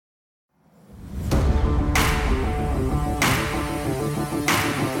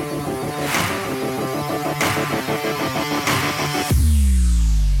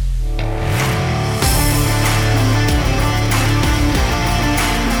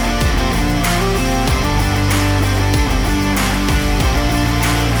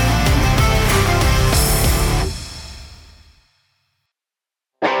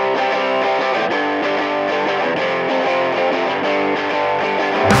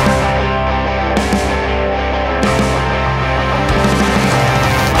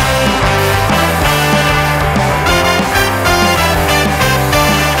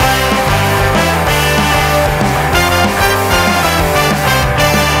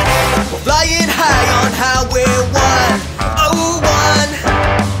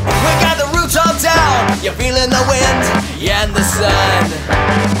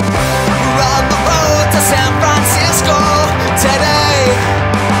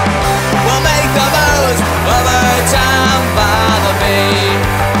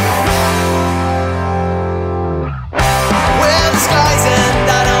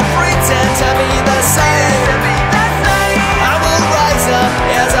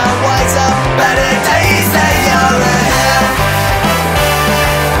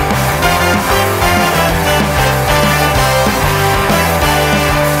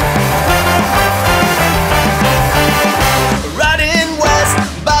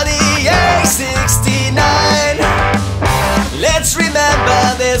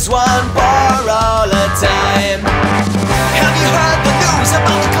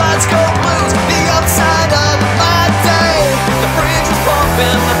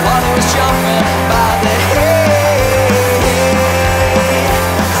and the party was jumping by the heat.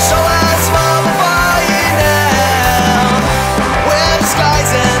 So as for the fire now, we're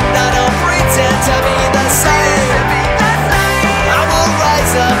disguising, I don't pretend to be the same. I will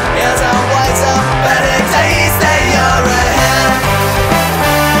rise up, yes I'll wise up, better days they are ahead.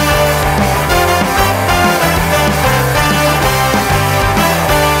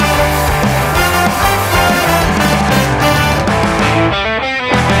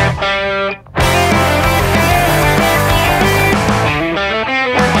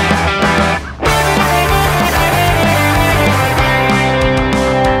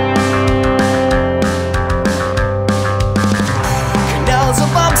 Canals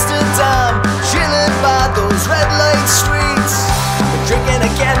of Amsterdam, chilling by those red light streets. I'm drinking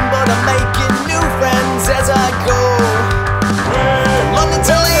again, but I'm making new friends as I go. From London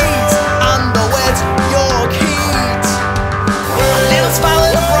to Leeds and the wet York heat. A little smile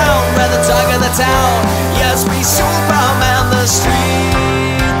and a frown, rather talk of the town. Yes, we soon found man the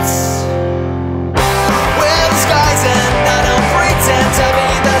streets. We're disguising, I don't pretend to be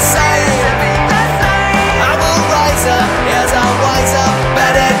the same. I will rise up, yes I'll wise up,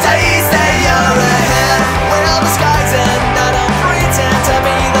 better days they are ahead. We're disguising, I don't pretend to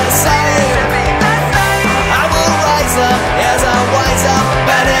be the same. I will rise up, yes I'll wise up,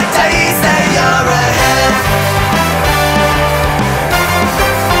 better days they are ahead.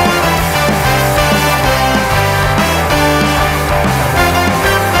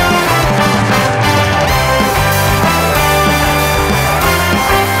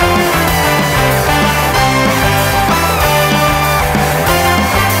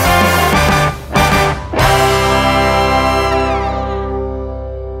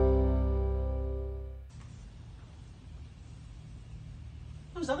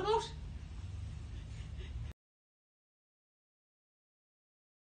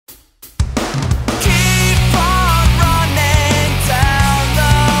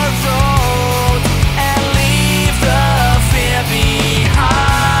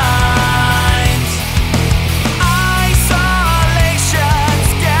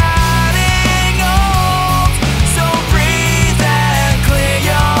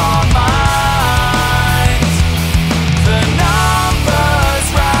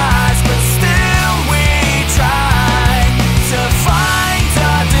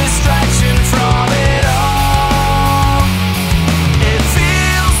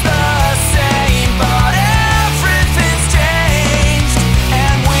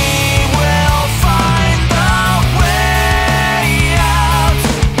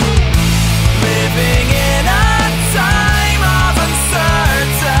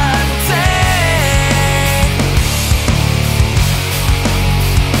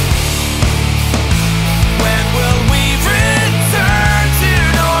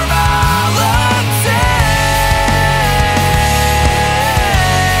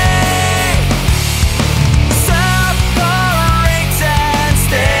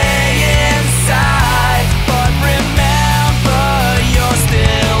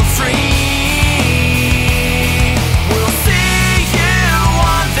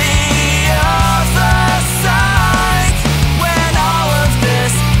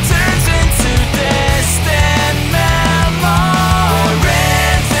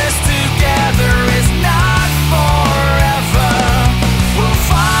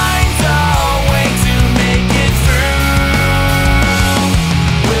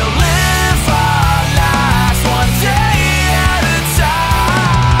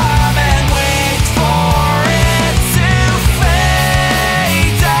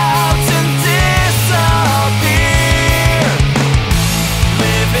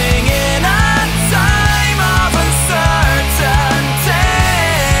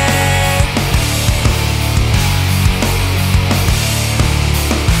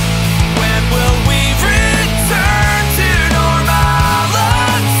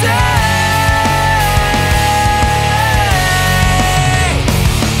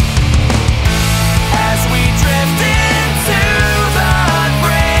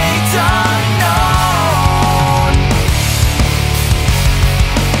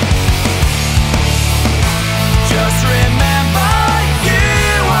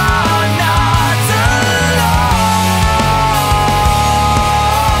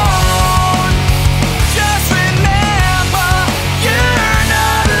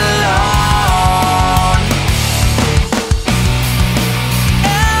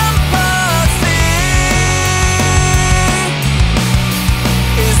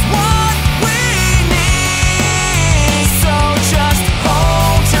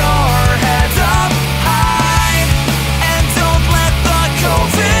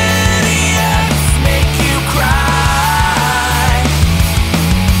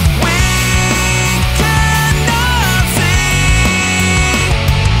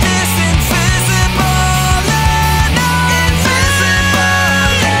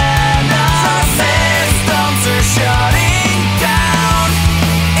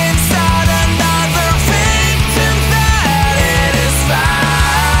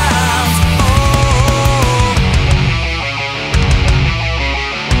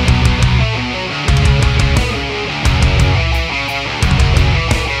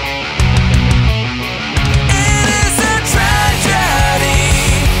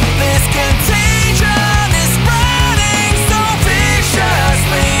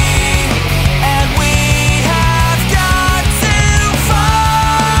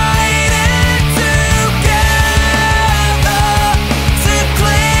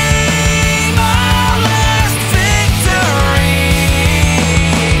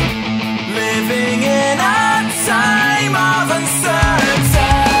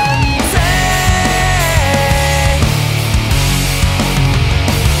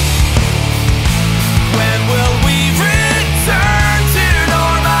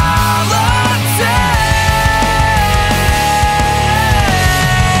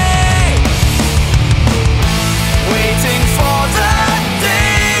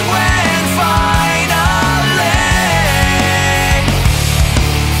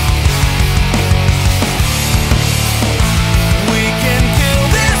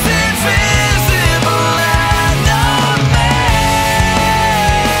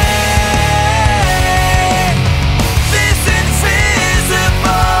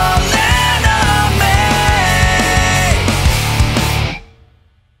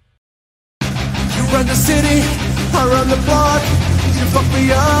 run the city, I run the block. You fuck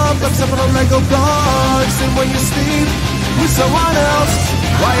me up like some of the Lego blocks. And when you sleep with someone else,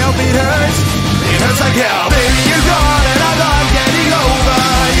 why hope it hurts? It hurts like hell. Baby, you're gone and I'm not getting over.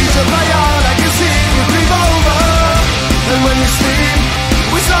 You took my heart like a secret revolver. And when you sleep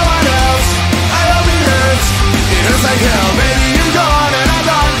with someone else, I hope it hurts. It hurts like hell. Baby, you're gone and I'm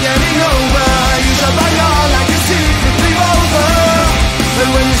not getting over. You took my heart like a secret revolver. And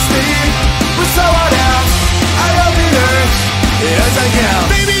when you sleep with someone else, I hope it hurts. It hurts like hell.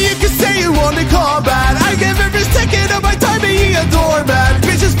 Baby, you can say you want to combat. I give every second of my time being a doormat.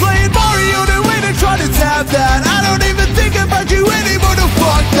 Bitches playing Mario, they're waiting, trying to tap that. I don't even think about you anymore, no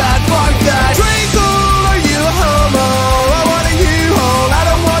fuck that, fuck that. Twinkle, are you a homo? I want a U-Haul, I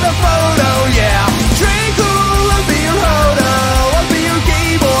don't want a photo, yeah. Twinkle, I'll be your hodo, I'll be your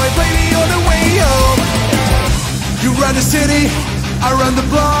gay boy, play me on the way home. You run the city, I run the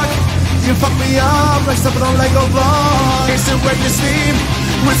block. You fuck me up like something on Lego blocks. And when you sleep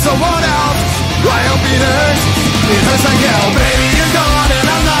with someone else, I hope it hurts. It hurts like hell. Baby, you're gone and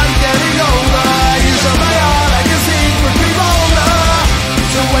I'm not getting over. You shut my heart like a secret revolver.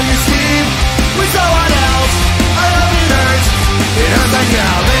 So when you sleep with someone else, I hope it hurts. It hurts like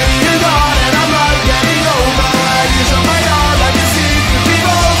hell. Baby, you're gone and I'm not getting over. You shut my heart like a secret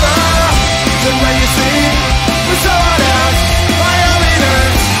revolver. So when you sleep with someone else, I hope it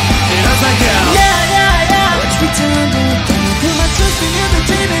hurts. It hurts like hell. Yeah, yeah, yeah. Let's pretend you're my twisting in the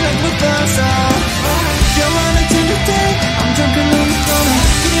TV like with us all. You're on a Tinder date, I'm drunk and on the phone.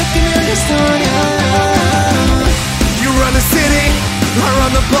 You can understand, yeah. You run the city, I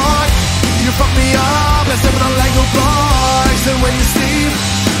run the block. You fuck me up, let's live on Lego blocks. And when you sleep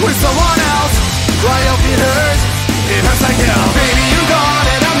with someone else, I hope it hurts. It hurts like hell. Baby, you're gone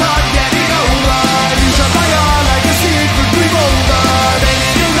and I'm not getting over. You shut my heart like a secret revolver. Baby,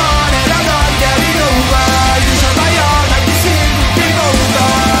 you're gone and I'm not getting over. You shut my heart like a secret revolver.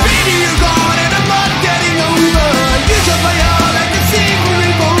 Baby, you're gone and I'm not getting over. You shut my heart like a secret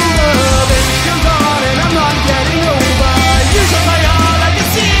revolver. Baby, you're gone and I'm not getting over. You shut my heart like a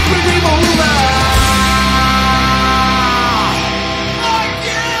secret revolver. Fuck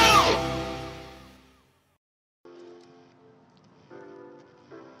you!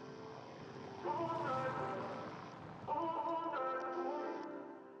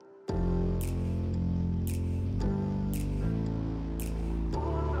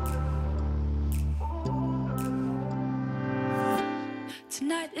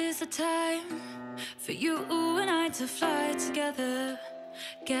 Tonight is the time for you and I to fly together,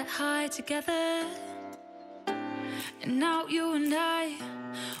 get high together. And now you and I,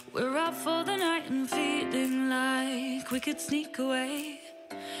 we're out for the night and feeling like we could sneak away.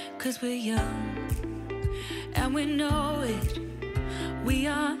 'Cause we're young and we know it. We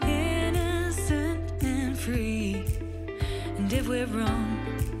are innocent and free. And if we're wrong,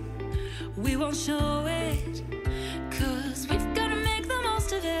 we won't show it. 'Cause we've gotta make the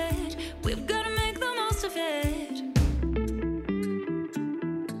most of it. We've gotta make the most of it.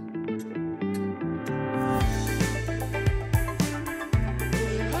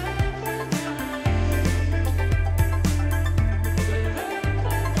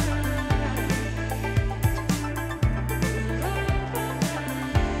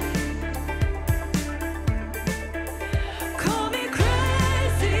 Call me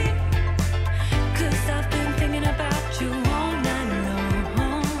crazy, 'cause I've been thinking about you all night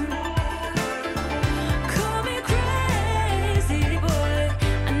long. Call me crazy, boy.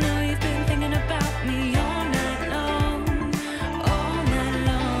 I know you've been thinking about me all night long, all night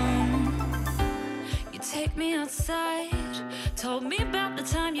long. You take me outside, told me about the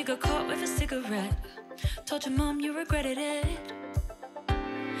time you got caught with a cigarette. Told your mom you regretted it.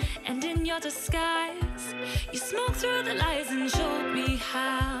 And in your disguise, you smoked through the lies and showed me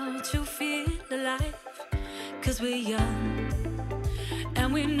how to feel alive. 'Cause we're young and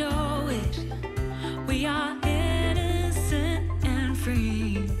we know it. We are innocent and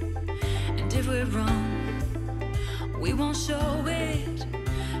free. And if we're wrong, we won't show it.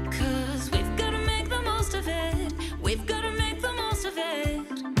 'Cause we've gotta make the most of it. We've gotta make the most of it.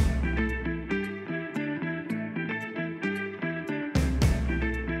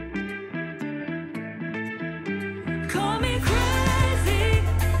 Call me crazy,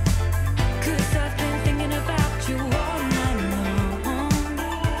 'cause I've been thinking about you all night long.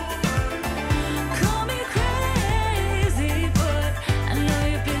 Call me crazy, but I know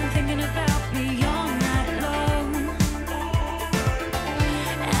you've been thinking about me all night long.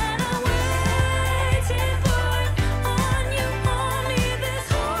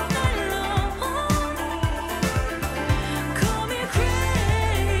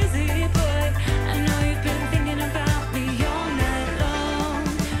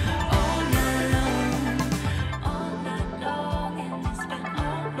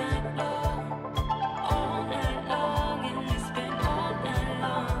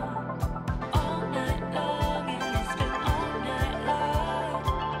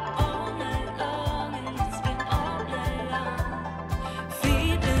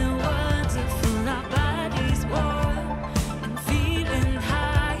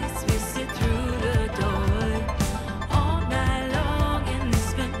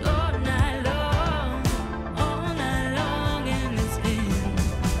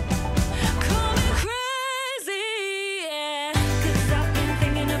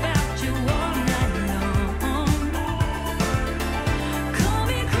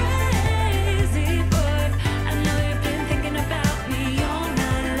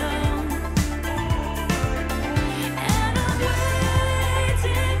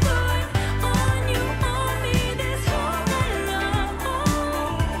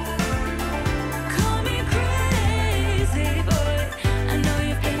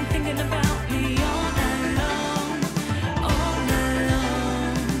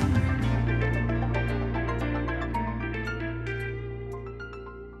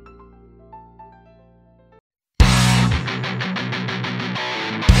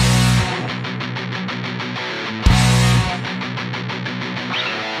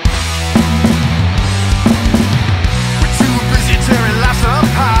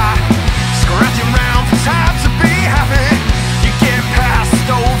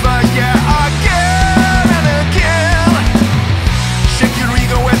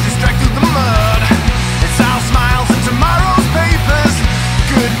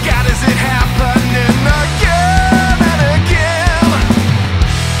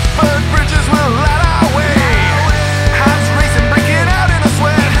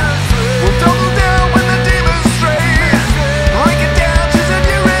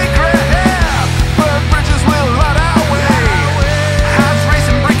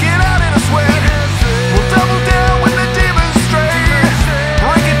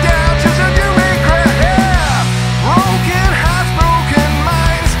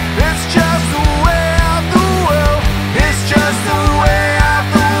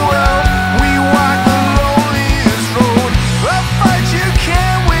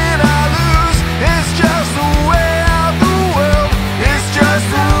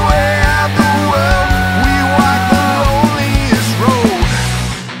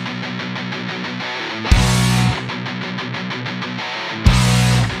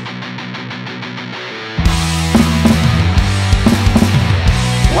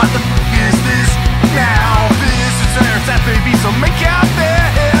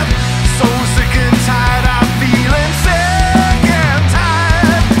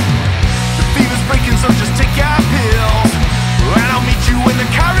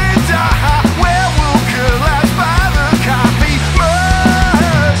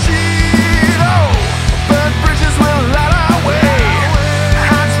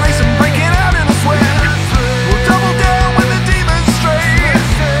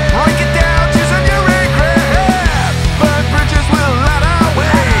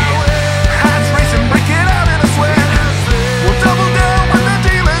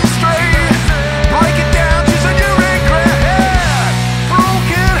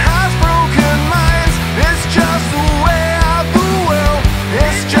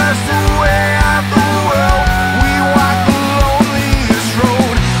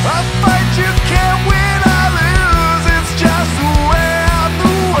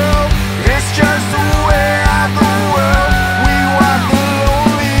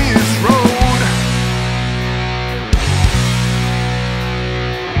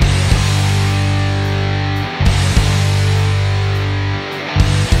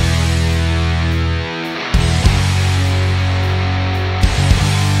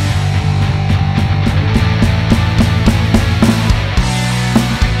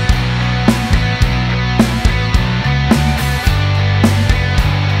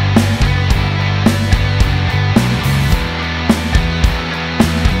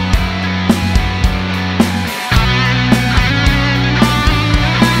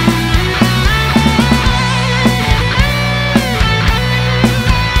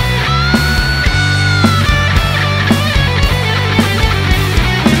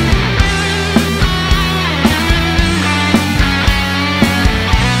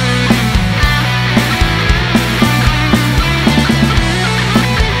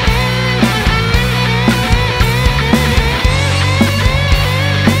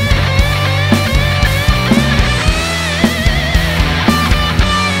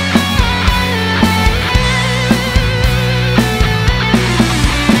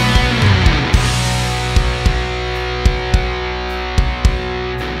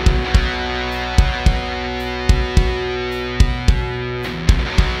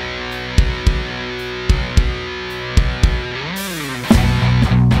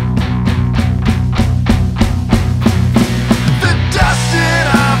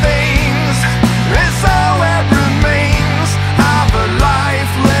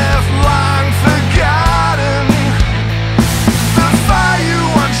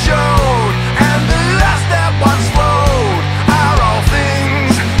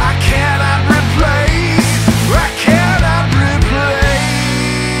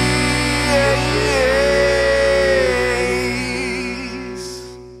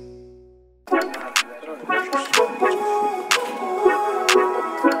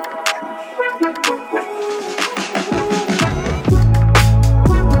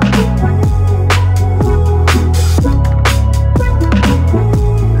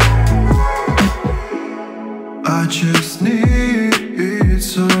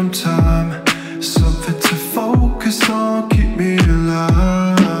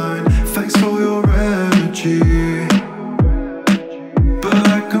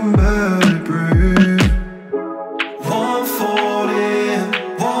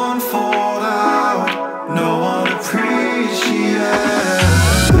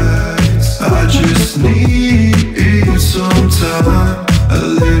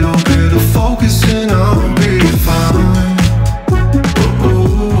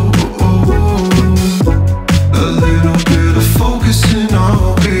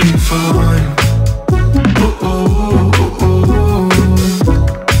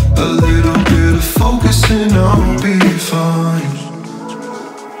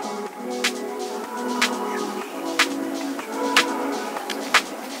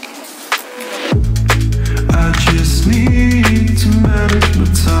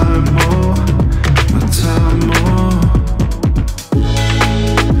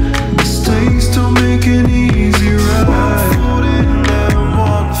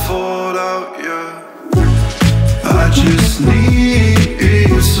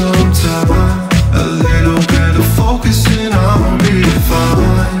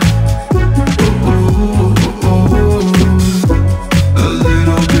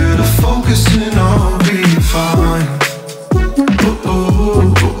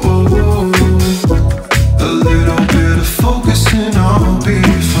 I'll be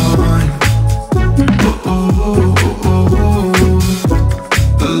fine.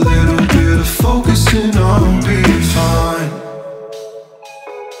 A little bit of focusing, I'll be fine.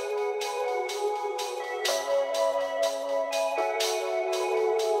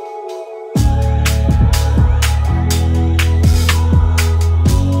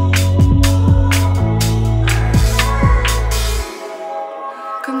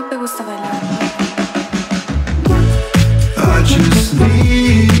 ¿Cómo te gusta bailar? I just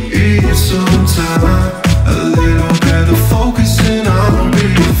need some time. A little bit of focusing, I'll be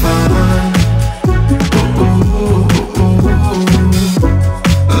fine.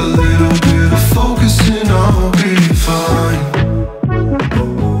 A little bit of focusing, I'll be fine.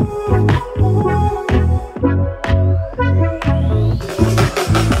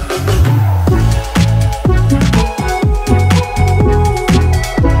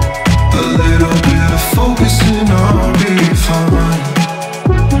 A little bit of focusing, I'll be fine.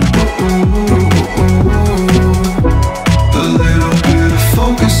 A little bit of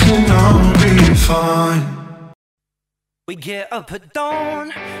focusing, I'll be fine. We get up at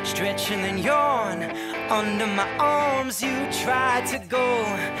dawn, stretch and then yawn. Under my arms you try to go.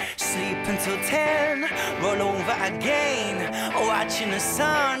 Sleep until 10, roll over again. Watching the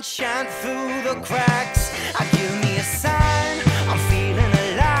sun shine through the cracks. Give me a sign, I'm feeling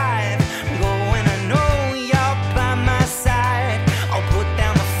alive. Going, I know you're by my side. I'll put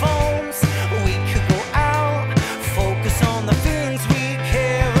down the phones, we could go out. Focus on the things we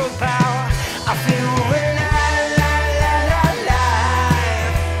care about. I feel alive.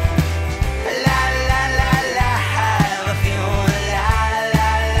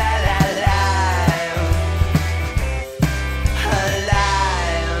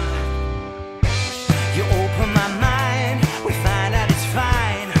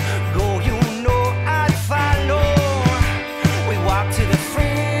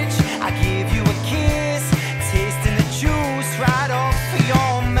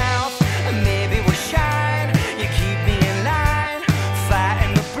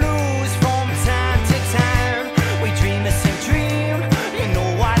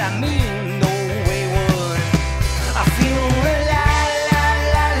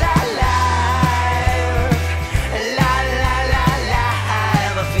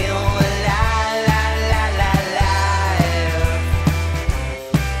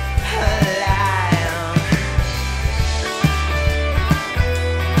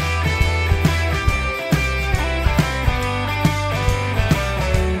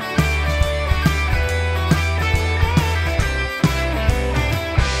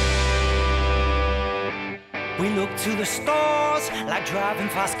 To the stars, like driving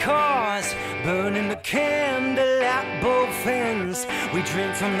fast cars, burning the candle at both ends. We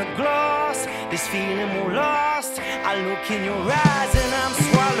drink from the glass, this feeling we're lost. I look in your eyes and I'm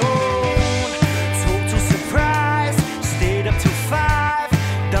swallowed. Total surprise, stayed up till 5,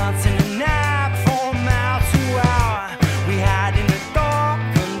 dancing the night from hour to hour. We hide in the dark,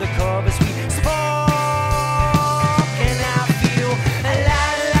 under covers we spark, and I feel alive.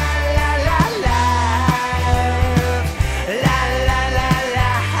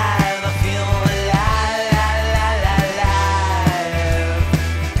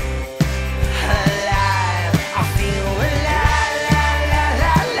 A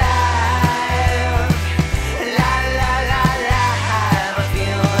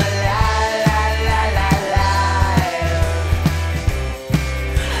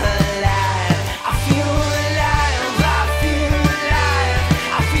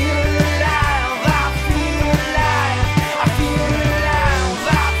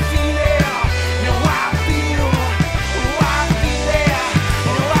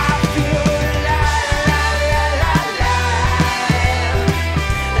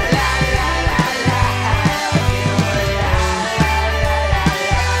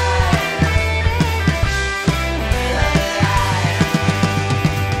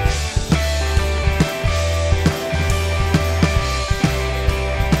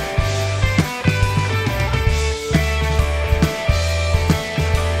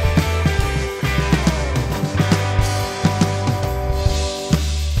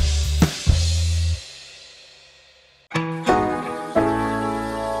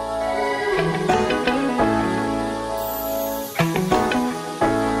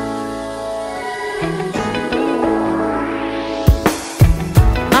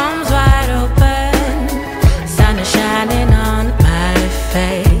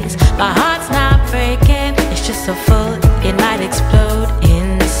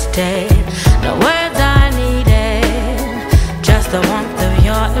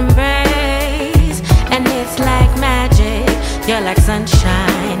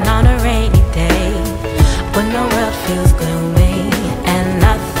sunshine on a rainy day. When the world feels gloomy and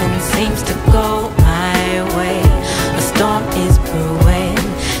nothing seems to go my way. A storm is brewing,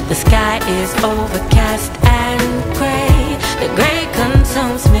 the sky is overcast and gray. The gray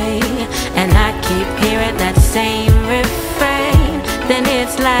consumes me, and I keep hearing that same refrain. Then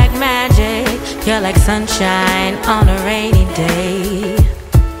it's like magic, you're like sunshine on a rainy day.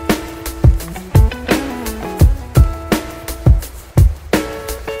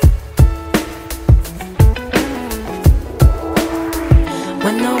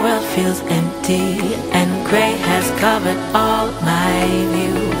 When the world feels empty and gray has covered all my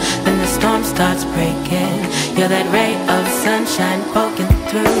view, then the storm starts breaking, you're that ray of sunshine poking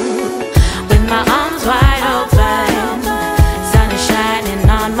through. With my arms wide open, sun is shining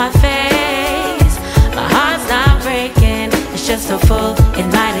on my face. My heart's not breaking, it's just so full it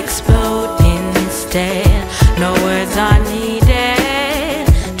might explode instead. No words are needed,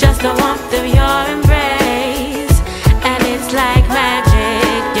 just the warmth of your embrace. And it's like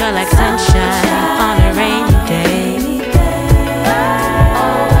magic, you're like sunshine on a rainy day.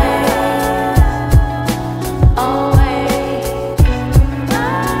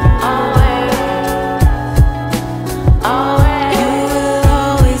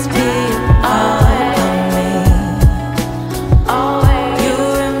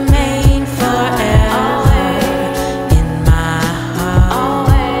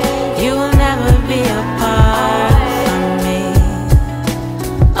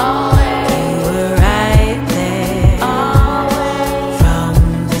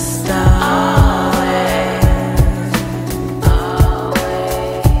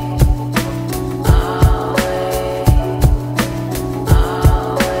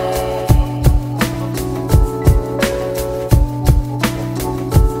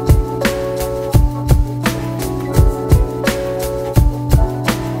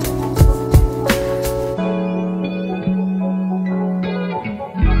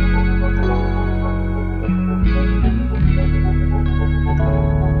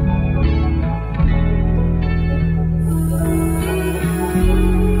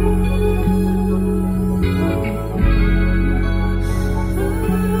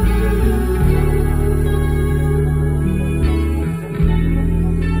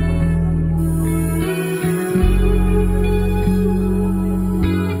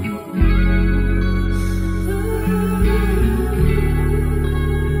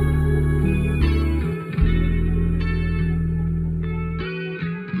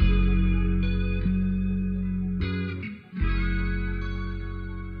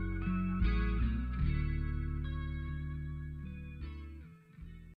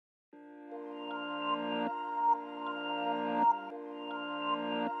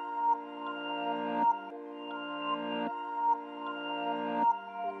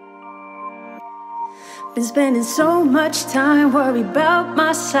 Been spending so much time worried about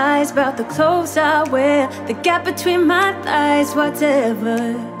my size, about the clothes I wear, the gap between my thighs, whatever.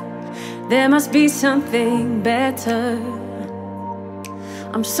 There must be something better.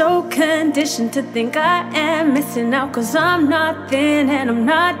 I'm so conditioned to think I am missing out, 'cause I'm not thin and I'm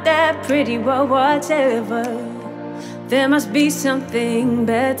not that pretty, well, whatever. There must be something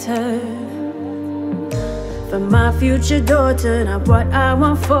better. For my future daughter, not what I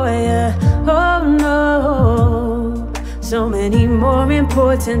want for you. Oh no, so many more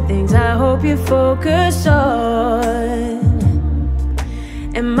important things I hope you focus on.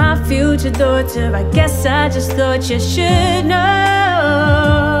 And my future daughter, I guess I just thought you should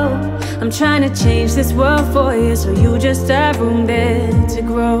know. I'm trying to change this world for you, so you just have room there to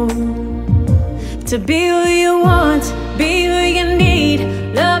grow. To be who you want, be who you need,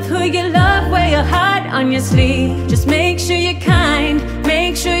 love who you love, wear your heart on your sleeve. Just make sure you're kind,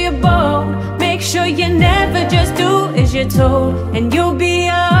 make sure you're bold, make sure you never just do as you're told, and you'll be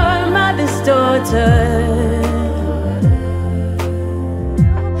your mother's daughter.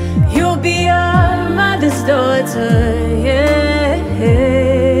 You'll be your mother's daughter, yeah.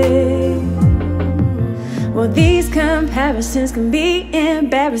 Well, these comparisons can be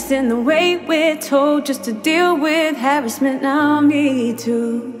embarrassing, the way we're told just to deal with harassment. Now me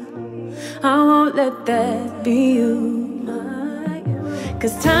too, I won't let that be you.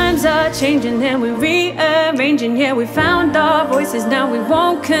 'Cause times are changing and we're rearranging. Yeah, we found our voices, now we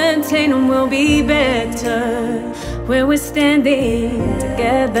won't contain them. We'll be better when we're standing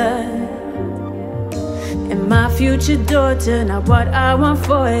together. And my future daughter, not what I want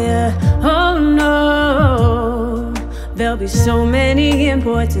for you. Oh no, there'll be so many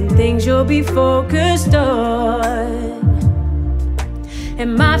important things you'll be focused on. And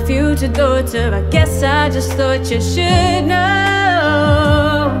my future daughter, I guess I just thought you should know.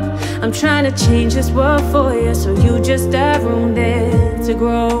 I'm trying to change this world for you, so you just have room there to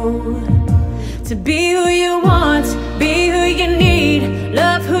grow. To be who you want, be who you need,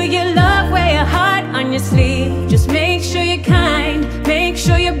 love who you love, wear your heart on your sleeve. Just make sure you're kind, make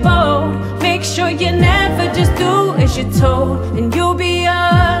sure you're bold, make sure you never just do as you're told, and you'll be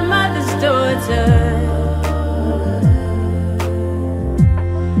your mother's daughter.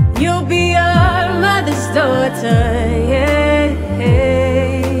 You'll be your mother's daughter, yeah.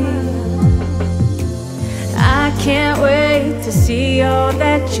 I can't wait to see all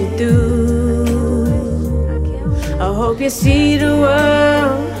that you do. I hope you see the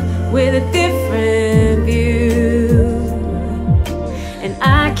world with a different view. And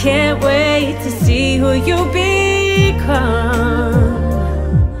I can't wait to see who you become.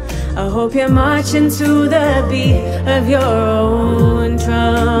 I hope you're marching to the beat of your own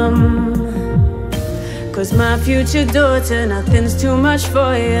drum. 'Cause my future daughter, nothing's too much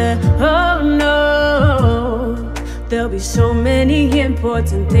for you. Oh no, there'll be so many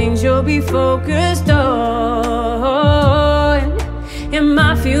important things you'll be focused on. And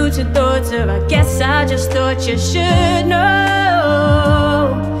my future daughter, I guess I just thought you should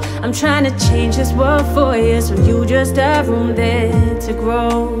know. I'm trying to change this world for you, so you just have room there to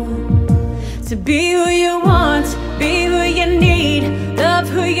grow. To be who you want, be who you need, love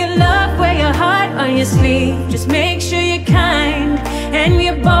who you love, wear your heart on your sleeve. Just make sure you're kind and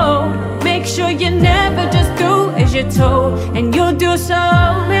you're bold, make sure you never just do as you're told, and you'll do so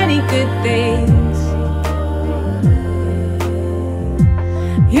many good things.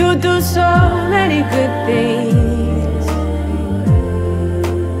 You'll do so many good things.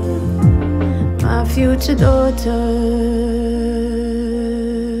 My future daughter.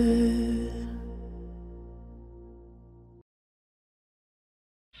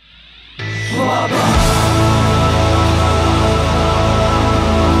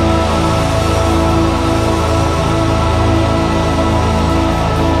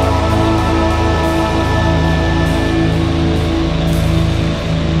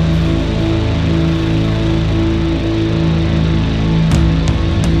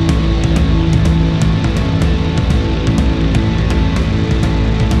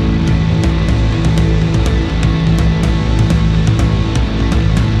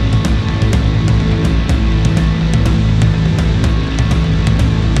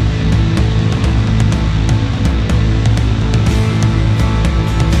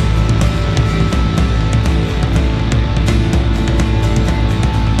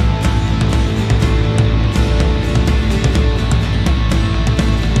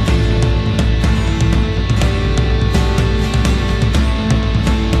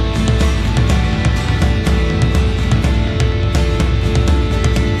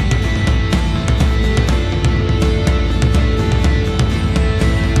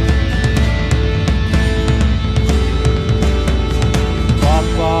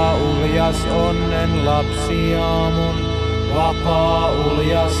 Onnen lapsi Aamun. Vapaa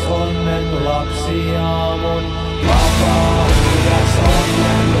uljas onnen lapsi Aamun. Vapaa uljas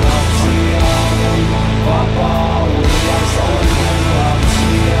onnen lapsi Aamun. Vapaa uljas onnen lapsi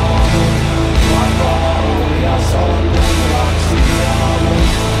Aamun. Vapaa uljas onnen lapsi Aamun.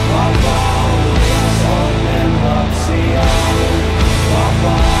 Vapaa uljas onnen lapsi Aamun.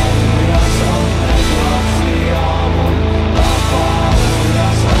 Vapaa uljas onnen lapsi Aamun. Vapaa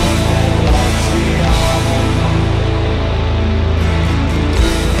uljas onnen lapsi Aamun.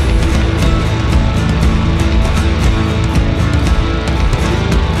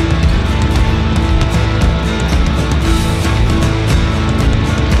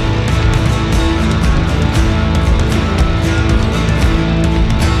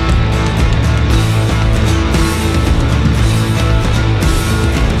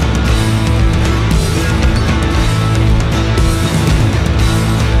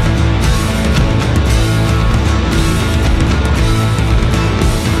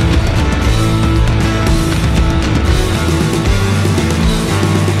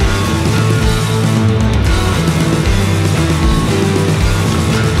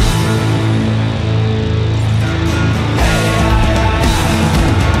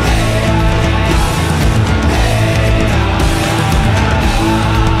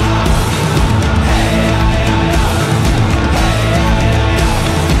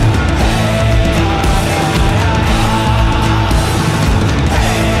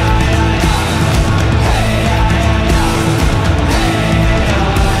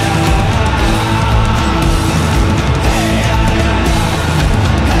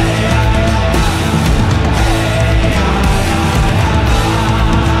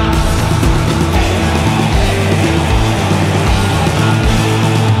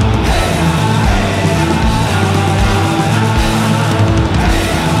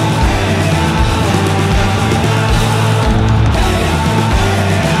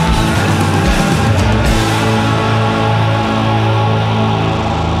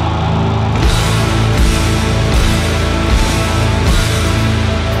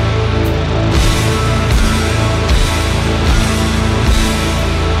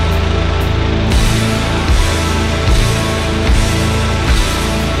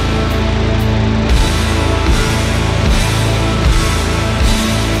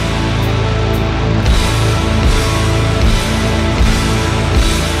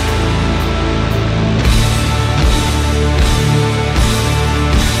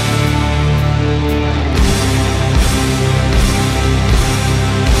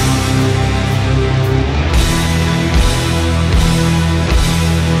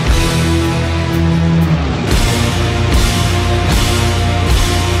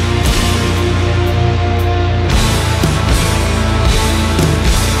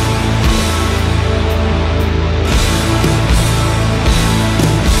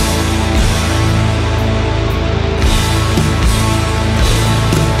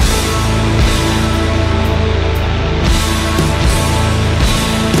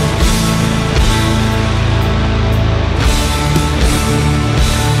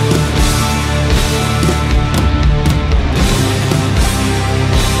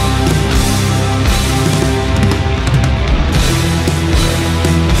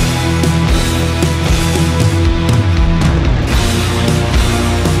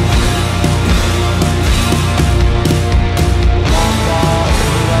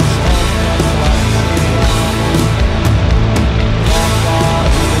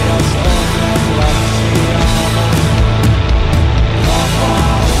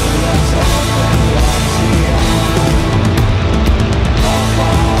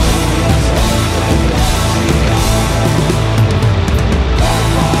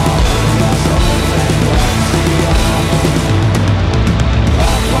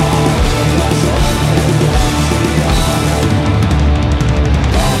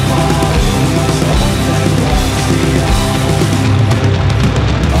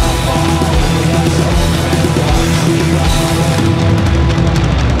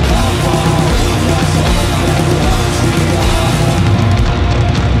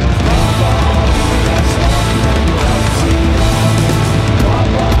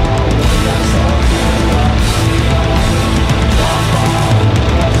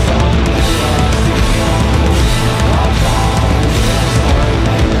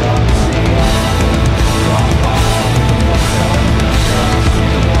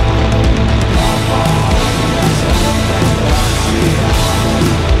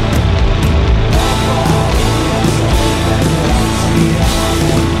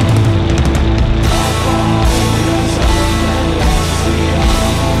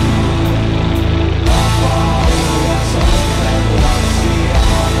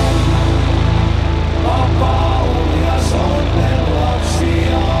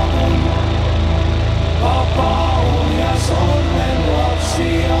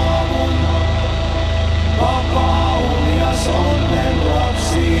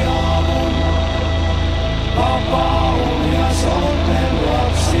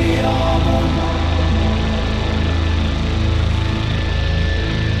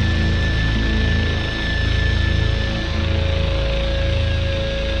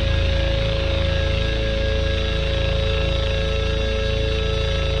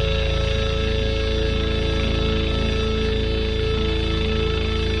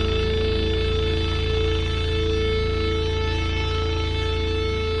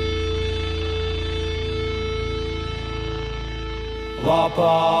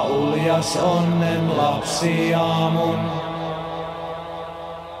 Vapaa, uljas, onnen lapsi aamun.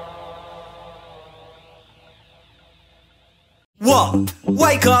 What?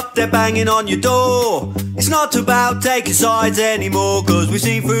 Wake up, they're banging on your door. It's not about taking sides anymore, cause we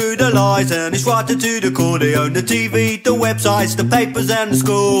see through the lies and it's right to the core. They own the TV, the websites, the papers and the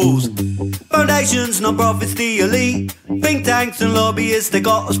schools. Foundations, non-profits, the elite. Think tanks and lobbyists, they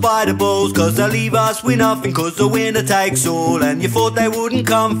got us by the balls, cause they'll leave us with nothing, cause the winner takes all. And you thought they wouldn't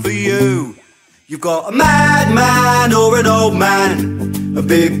come for you. You've got a madman or an old man, a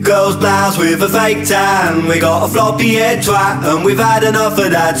big girl's blouse with a fake tan. We got a floppy head twat and we've had enough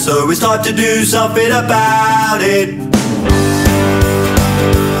of that, so it's time to do something about it.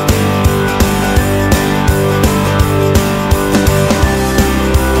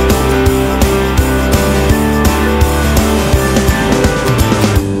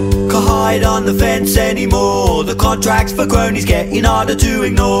 On the fence anymore. The contracts for cronies getting harder to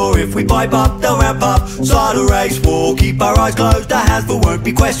ignore. If we pipe up, they'll ramp up, start a race war. Keep our eyes closed, our hands full, won't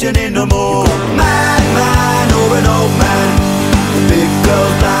be questioning no more. Madman or an old man, a big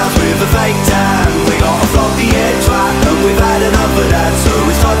girl's blouse with a fake tan. We got a floppy head twat and we've had enough of that, so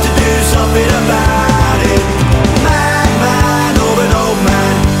it's time to do something about it. Madman or an old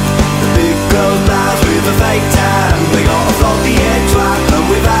man, a big girl's blouse with a fake tan. We got a floppy head twat and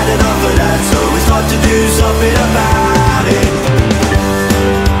we've had enough of that, so it's time to do something about it.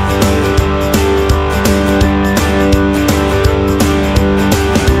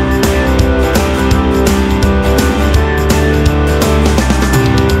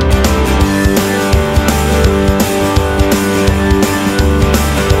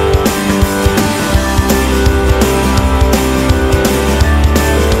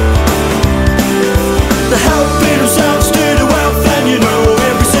 They're helping themselves to the wealth, and you know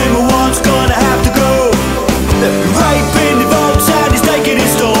every single one's gonna have to go. They're raping the votes and he's taking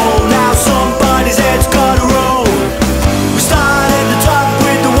his toll. Now somebody's head's gotta roll. We start at the top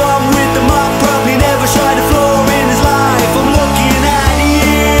with the one with the mop. Probably never tried the floor in his life. I'm looking at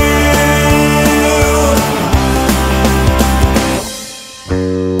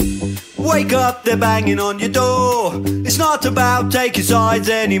you. Wake up, they're banging on your door. It's not about taking sides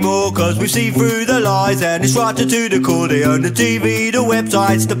anymore, cause we see through the lies and it's right to the core. They own the TV, the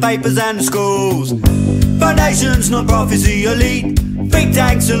websites, the papers and the schools. Foundations, non-profits, the elite. Think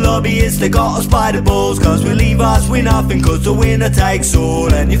tanks and lobbyists, they got us by the balls, cause we leave us with nothing, cause the winner takes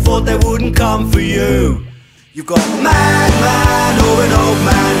all. And you thought they wouldn't come for you. You've got a madman or an old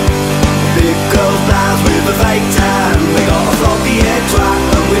man, a big girl's blouse with a fake tan. We got a floppy head twat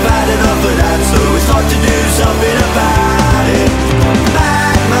and we've had enough of that, so it's time to do something about it.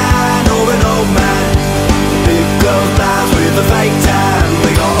 Madman or an old man, a big girl's blouse with a fake tan. We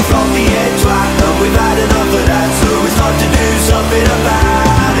got a floppy head twat and we've had enough of that, so it's time to do something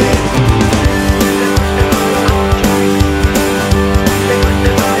about it.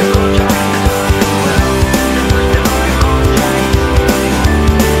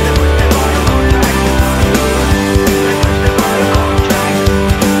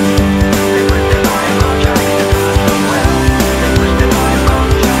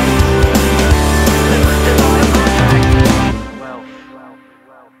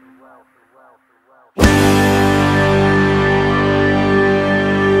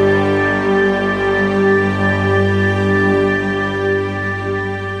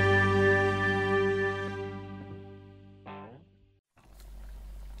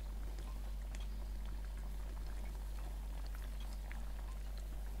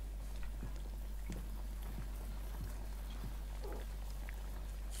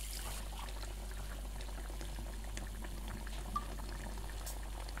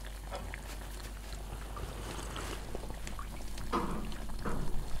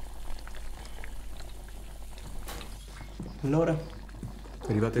 Allora, è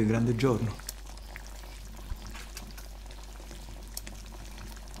arrivato il grande giorno.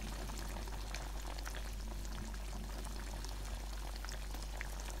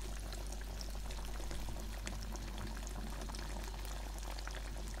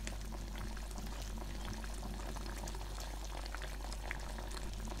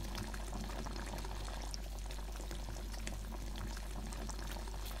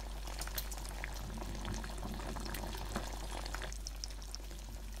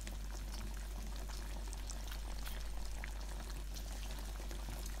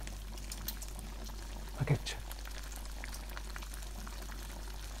 Ma che c'è?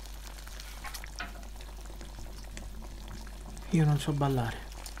 Io non so ballare.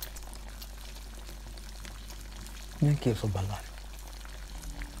 Neanche io so ballare.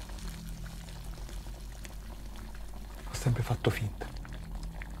 Ho sempre fatto finta.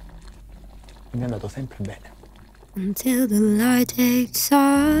 e mi è andato sempre bene. Until the light takes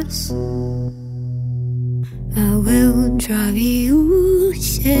us, I will drive you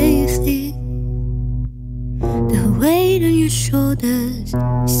safely. The weight on your shoulders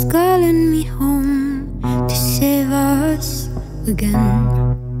is calling me home to save us again.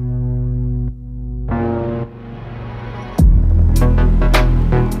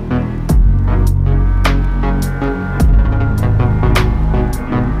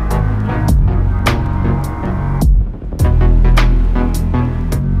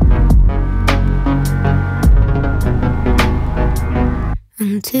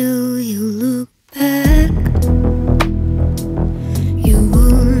 Until you look back, you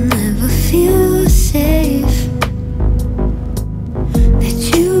will never feel safe.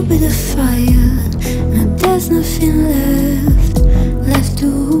 That you'll be the fire, now there's nothing left to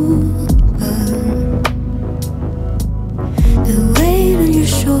burn. The weight on your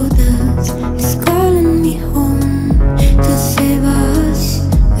shoulders is calling me home to save us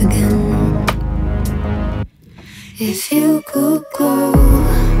again. If you could go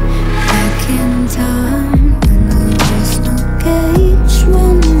back in time when there was no cage,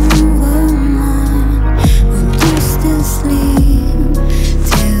 when you were mine, would you still sleep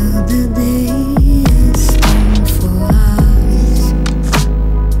till the day is done for us?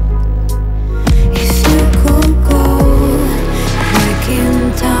 If you could go back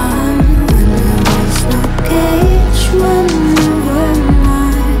in time when there was no cage, when you were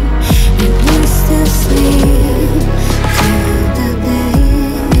mine, would you still sleep?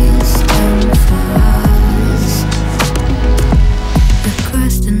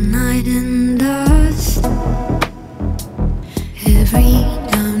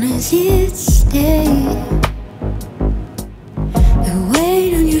 It stay. The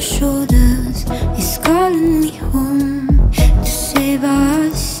weight on your shoulders is calling me home to save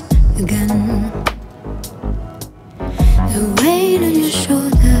us again. The weight on your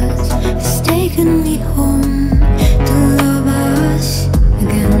shoulders is taking me home to love us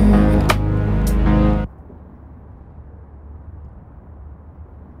again.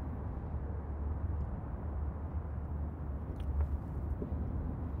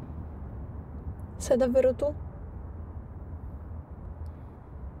 Sei davvero tu?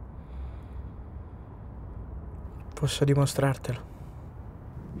 Posso dimostrartelo.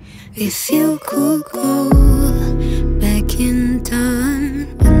 If you could go back in time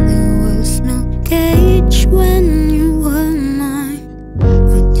when there was no cage, when you were mine,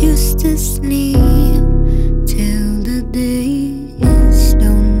 would you still sleep till the day is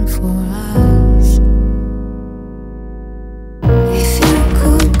done for us? If you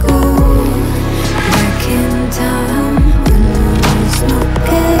could go back in time when there was no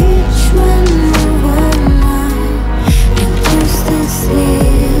cage, when you were mine, would you still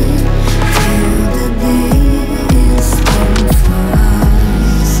sleep till the day is done for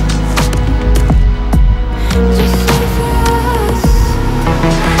us? Just for us.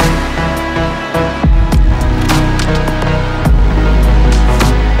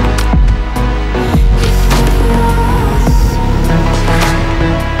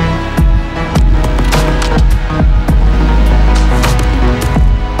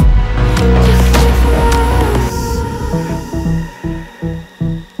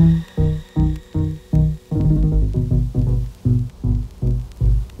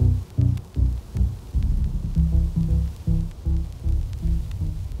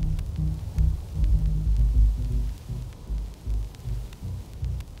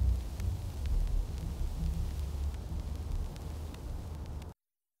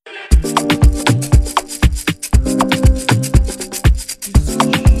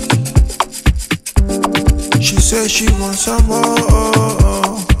 She said she wants some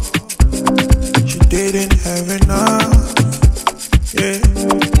more. She didn't have enough. Yeah.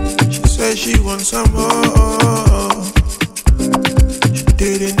 She said she wants some more. She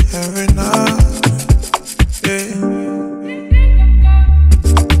didn't have enough. Yeah.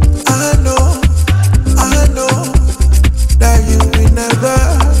 I know that you will never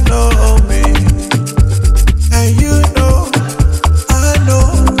know me. And you know, I know,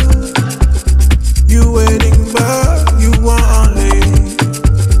 you waiting but you want only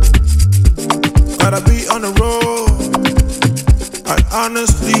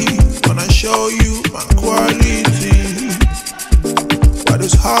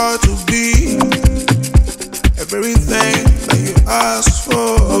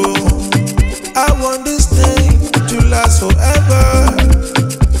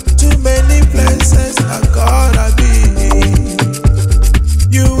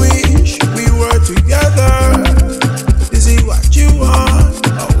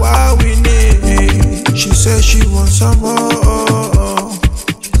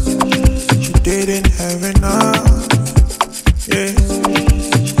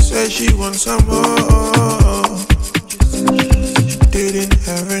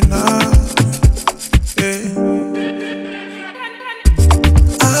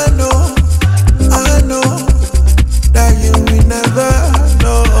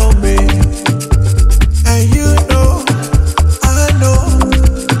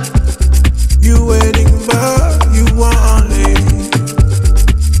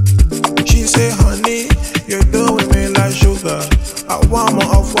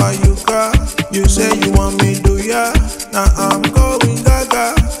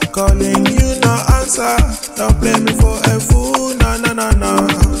calling you, no answer. Don't blame me for a fool, no, no, no, no.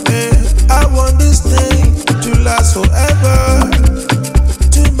 Hey, I want this thing to last forever.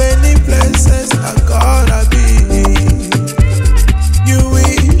 Too many places I gotta be. You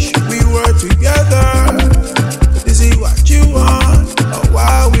wish we were together. This is what you want, or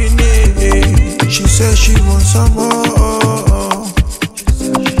what we need. She said she wants some more.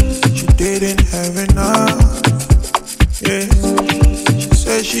 She didn't have enough. Yeah. She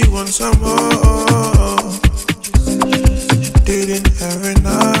said she wants some more. She didn't have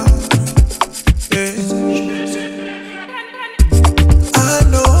enough. Yeah. I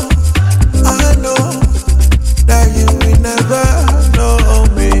know that you will never know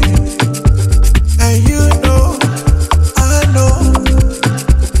me. And you know, I know,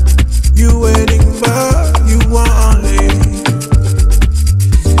 you waiting but you want leave.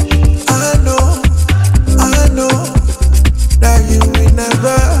 I know that you will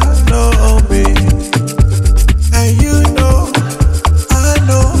never know me. And you know, I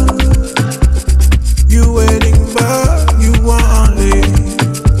know, you waiting but you want leave.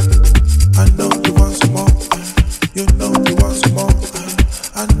 I know you want some more. You know you want some more.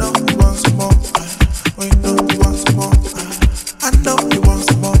 I know you want some more. We know you want some more. I know you want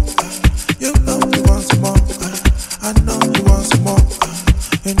some more. You know you want some more. I know you want some more.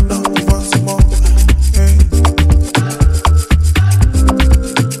 You know you want some more. Hey.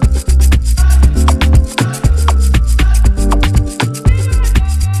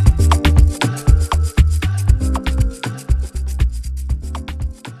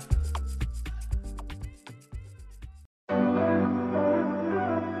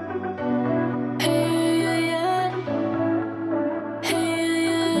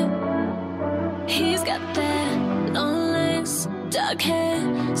 He's got that long legs, dark hair,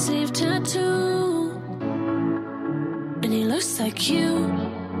 sleeve tattoo, and he looks like you.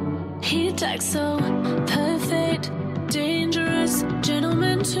 He talks so perfect, dangerous,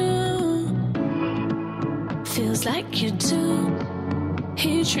 gentleman too. Feels like you do.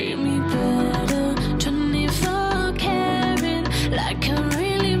 He treat me better, 24 karat, like I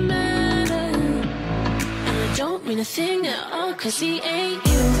really matter. And I don't mean a thing at all, 'cause he ain't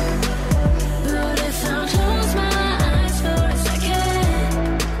you. But if I close my eyes for a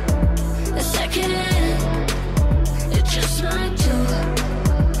second, it just might do.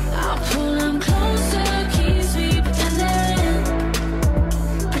 I'll pull him closer, keeps me pretending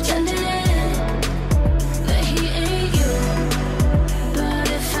that he ain't you. But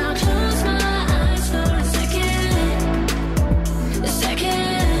if I close my eyes for a second,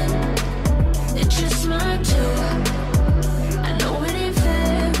 it just might do. I know it ain't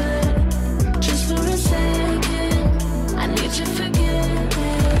fair, but just for a second, I need you to forget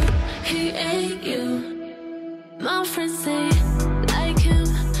that he ain't you. My friends say like him,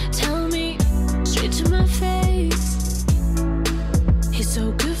 tell me straight to my face. He's so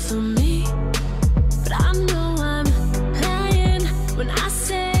good for me, but I know I'm lying when I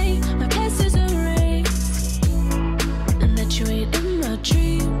say my past is erased, and that you ain't in my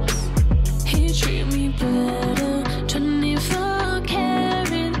dreams. He treat me better, 24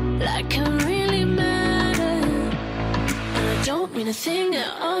 karat, like I really matter. And I don't mean a thing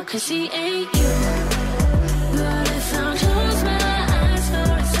at all, 'cause he ain't you. But if I close my eyes for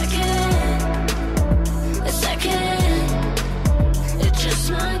a second, it just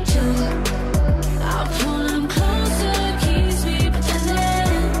might do. I'll pull him closer, keeps me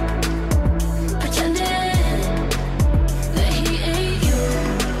pretending that he ain't you.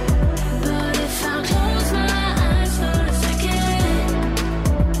 But if I close my eyes for a second,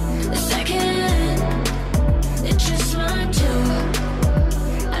 it just might do.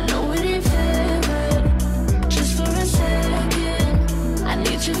 I know it ain't fair, but just for a second, I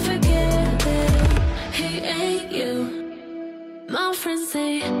need you to forget that he ain't you. My friends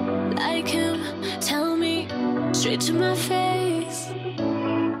say like him, tell me straight to my face.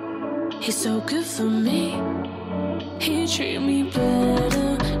 He's so good for me, he treat me better,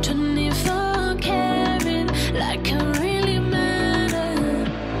 24 karat, like I really matter.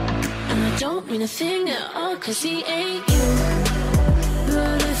 And I don't mean a thing at all, 'cause he ain't you.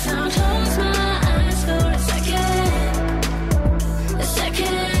 But if I close my eyes for a second,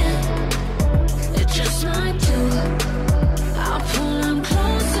 it just might do. I'll pull him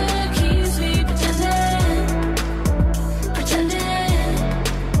closer, keeps me pretending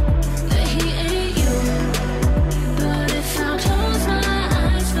that he ain't you. But if I close my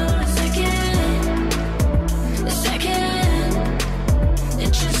eyes for a second,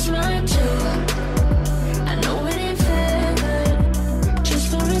 it just might do. I know it ain't fair,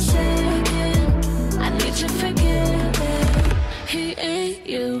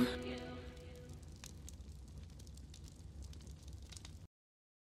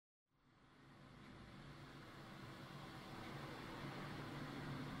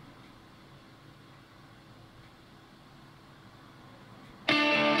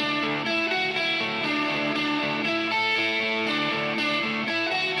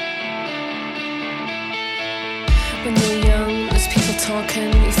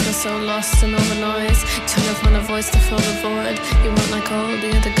 broken, you feel so lost in all the noise. You trying to find a voice to fill the void. You want like all the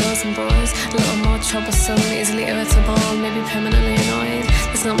other girls and boys, a little more troublesome, easily irritable, maybe permanently annoyed.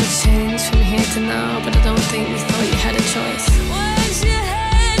 There's not much change from here to now, but I don't think you thought you had a choice. Where's your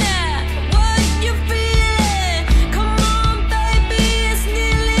head at? What you feeling? Come on baby, it's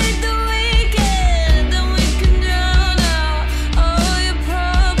nearly the weekend, and we can drown out all your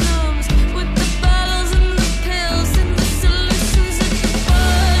problems with the bottles and the pills and the solutions at the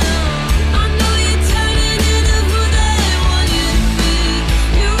bottom. I know you're turning into who they want you to be.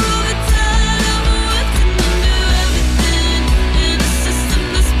 You're overtired, overworked, and under everything in a system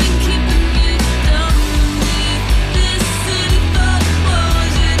that's been keeping you down beneath this city thought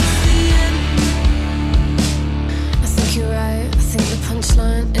was you to see it. I think you're right. I think the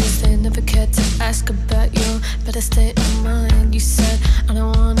punchline is they never cared to ask about your better state of mind. You said, I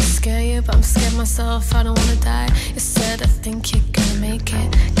don't wanna scare you, but I'm scared myself, I don't wanna die. You said, I think you're gonna make it,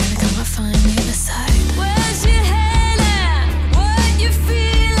 gonna come and find the other side. Where's your head at? What you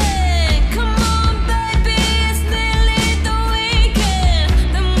feeling? Come on baby, it's nearly the weekend,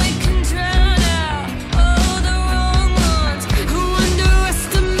 then we can drown out all the wrong ones who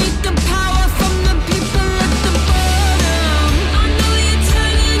underestimate the power from the people at the bottom. I know you're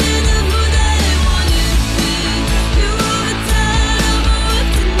turning into who they want you to be. You're overtired,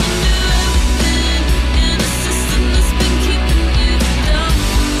 overworked, and under everything in a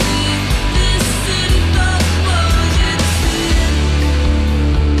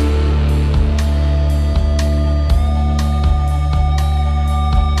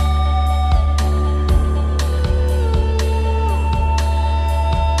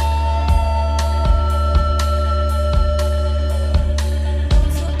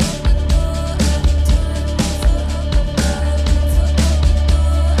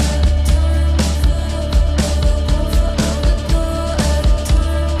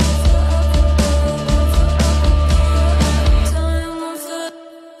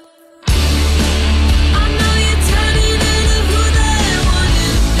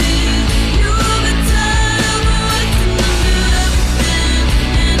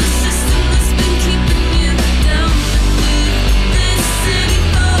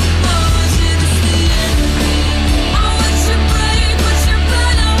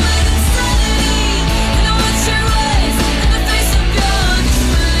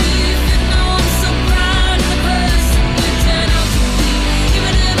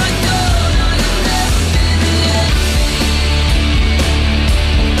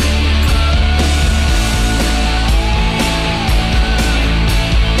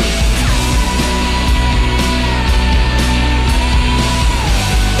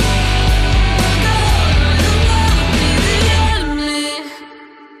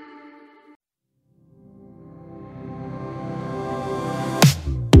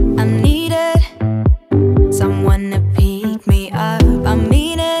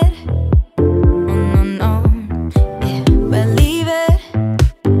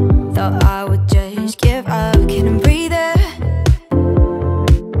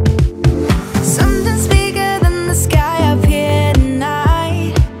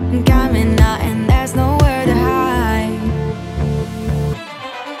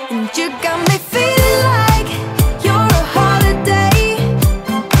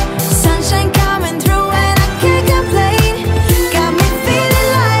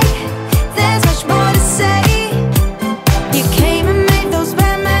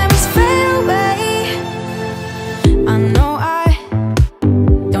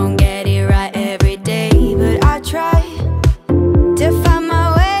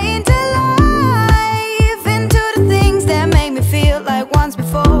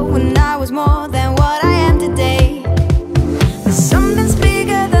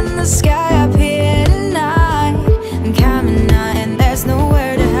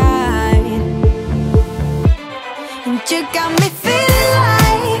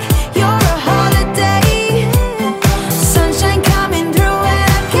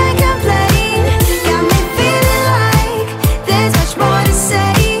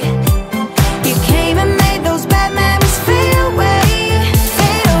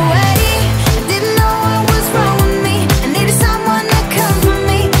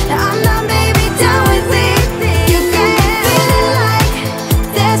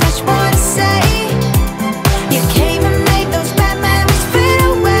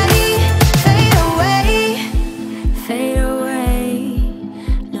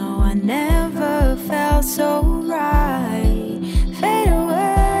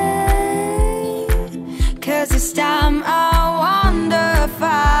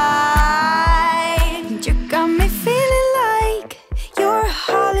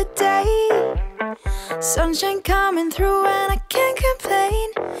Sunshine coming through and I can't complain.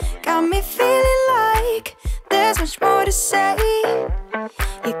 Got me feeling like there's much more to say.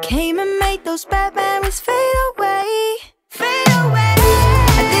 You came and made those bad memories fade away. Fade away.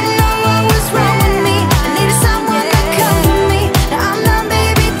 I didn't know what was wrong with me. I needed someone to comfort me. Now I'm done,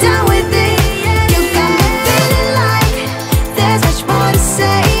 baby, done with it. You got me feeling like there's much more to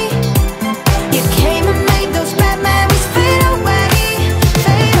say. You came and made those bad memories fade away.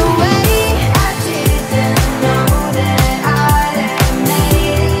 Fade away. I didn't know that I'd have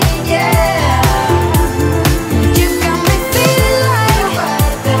made it, yeah. You got me feeling like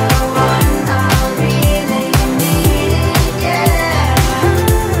you're the one I really needed, yeah.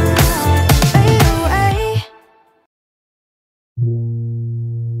 Fade away.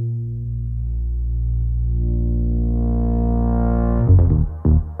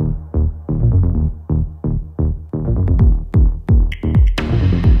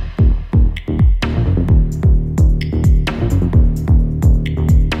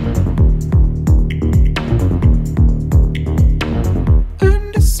 In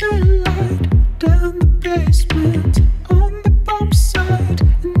the sunlight, down the basement, on the bump side,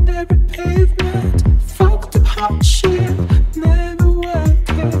 and every pavement, fucked up hot shit, never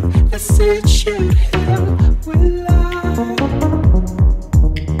working. Let's see it shoot hell with light.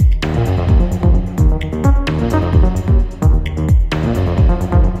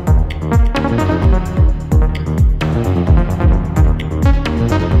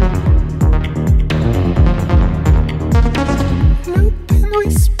 Loop and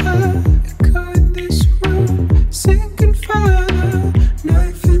whisper, echo in this room, sinking further,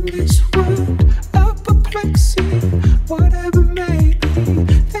 knife in this wound, apoplexy, whatever may be.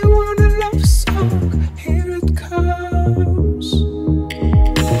 They want a love song, here it comes.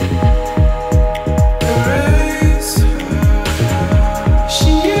 Erase her. She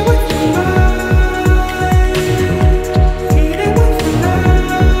here with the light, eating with the light.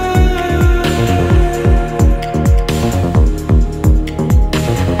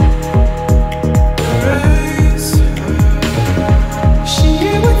 Erase her. She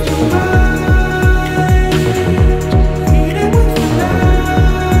here with the light, eating with the light.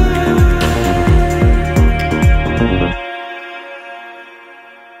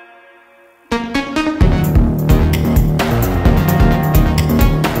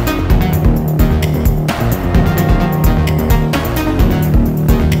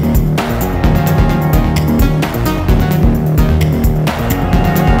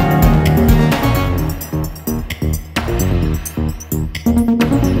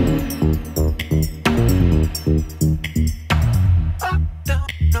 I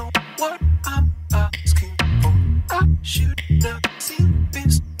don't know what I'm asking for. I should not see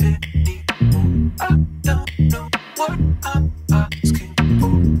this anymore. I don't know what I'm asking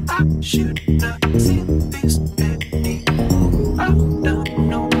for. I should not see this anymore. I don't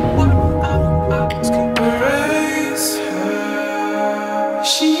know what I'm asking for. Erase her.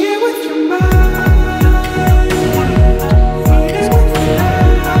 She here with your mind. Eating with the light.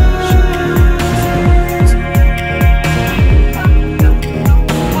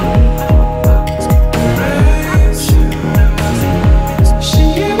 She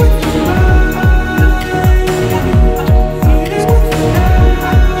here with your mind, eating with the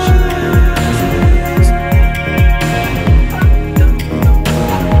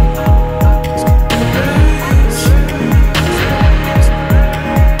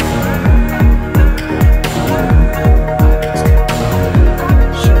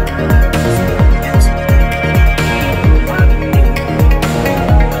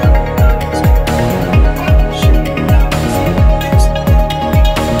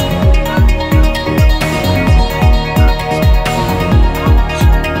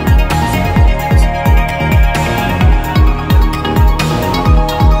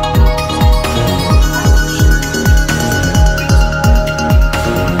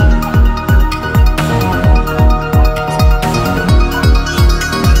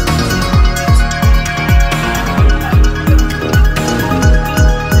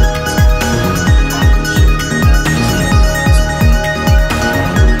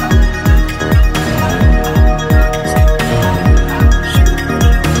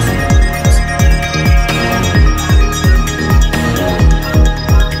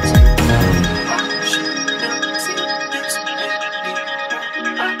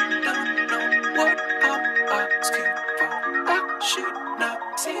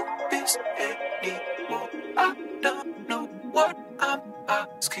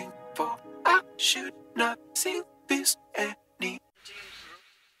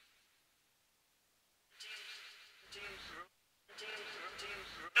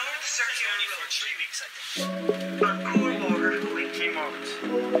North Circular Road. 3 weeks, I think. I'm going over with 3 more weeks.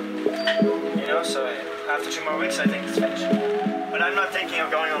 You know, so after 2 more weeks, I think it's finished. But I'm not thinking of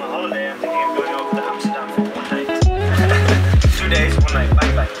going on a holiday. I'm thinking of going over to Amsterdam for 1 night. 2 days, 1 night,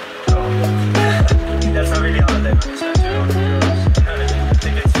 bang bang. So that's not really a holiday, man. It's not €200. You know what I mean? The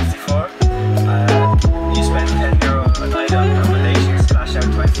ticket's 54. You spend €10 a night on accommodation, splash out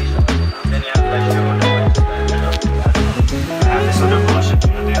 20. And then you have like 200 points to spend, you know. I have this other bullshit,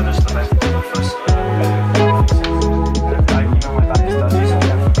 you know, the other stuff I have to go first. You know, my back is dodgy, so I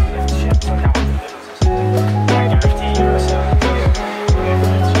have to lift shit, so I can't walk the middle or something. I guarantee you, so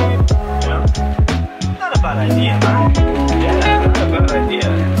you know? Not a bad idea, man. Yeah, not a bad idea.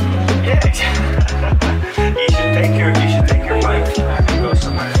 Yeah, exactly. You should take your bike and go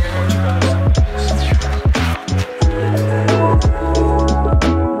somewhere in Portugal or something.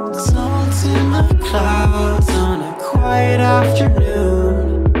 Salt in the clouds on a quiet afternoon.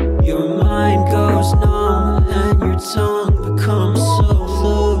 Your mind goes numb and your tongue becomes so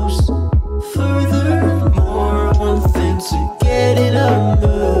loose. Furthermore, one thing to get in a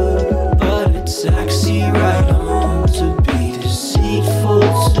mood, but a taxi ride home to be deceitful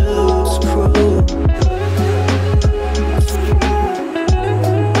to its crew.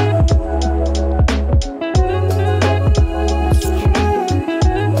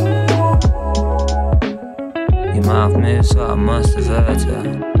 Your mouth moves, so I must have heard you.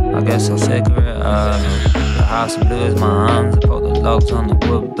 I guess I'll figure it out. The house of blue is my hands. I put the logs on the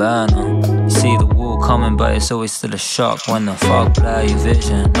wood burner. You see the wall coming, but it's always still a shock when the fog blur your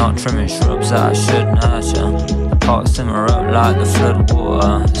vision. Not trimming shrubs that I should nurture. The pots simmer up like the flood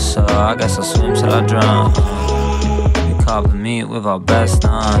water, so I guess I'll swim till I drown. We carve the meat with our best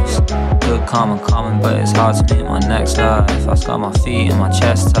knives. Good karma coming, but it's hard to meet my next life. I scar my feet and my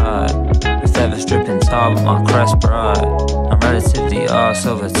chest tight. The feathers dripping tar with my crest bright. I'm relatively arse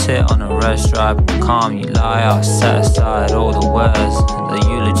over tit on a red stripe. And calm you lie, I'll set aside all the words. The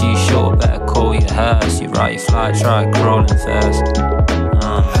eulogy short, better call your hearse. You write your flight, try crawling first.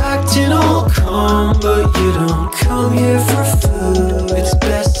 Acting all calm, but you don't come here for food. It's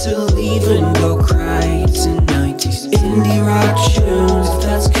best to leave and go cry to 90s indie rock tunes.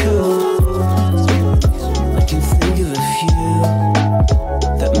 That's cool. I can think of a few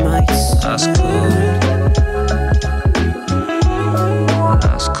that might suit. That's cool.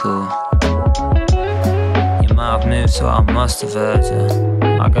 That's cool. Your mouth moves, so I must have heard you.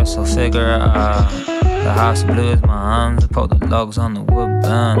 I guess I'll figure it out. The house of blue is my hands. I put the logs on the wood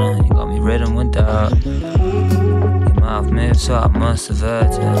burner. You got me ridden with doubt. Your mouth moves, so I must have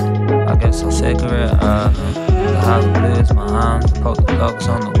heard you. I guess I'll figure it out. The house of blue is my hands. I put the logs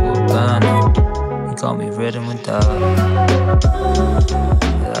on the wood burner. You got me ridden with doubt.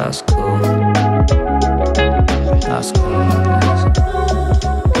 Yeah, that's cool. That's cool.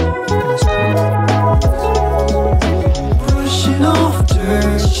 That's cool. Brushing off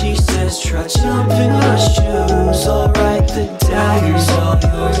dirt, she says, try jumping our shoes. Alright, the dagger's all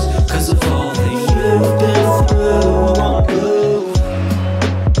yours, cause of all that you've been through.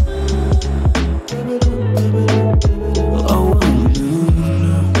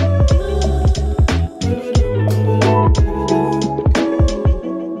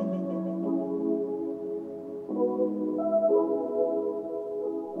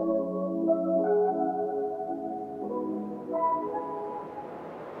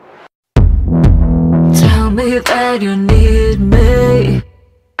 That you need me,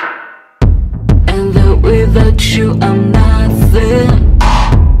 and that without you I'm nothing.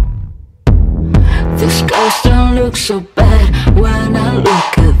 These girls don't look so bad when I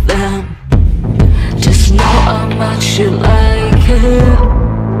look at them. Just know how much you like it,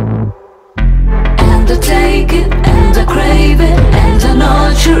 and I take it, and I crave it, and I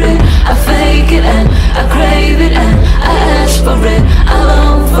nurture it. I fake it, and I crave it, and I ask for it, I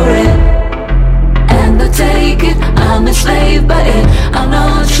long for it. And I take it, I'm enslaved by it, I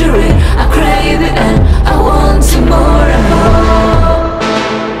nurture it, I crave it, and I want it more and more.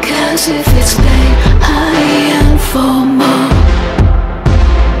 Cause if it's pain, I am for more.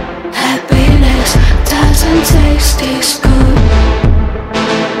 Happiness doesn't taste this good.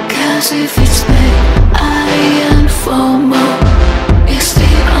 Cause if it's pain, I am for more. It's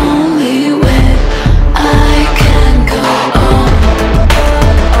the only way I can go on.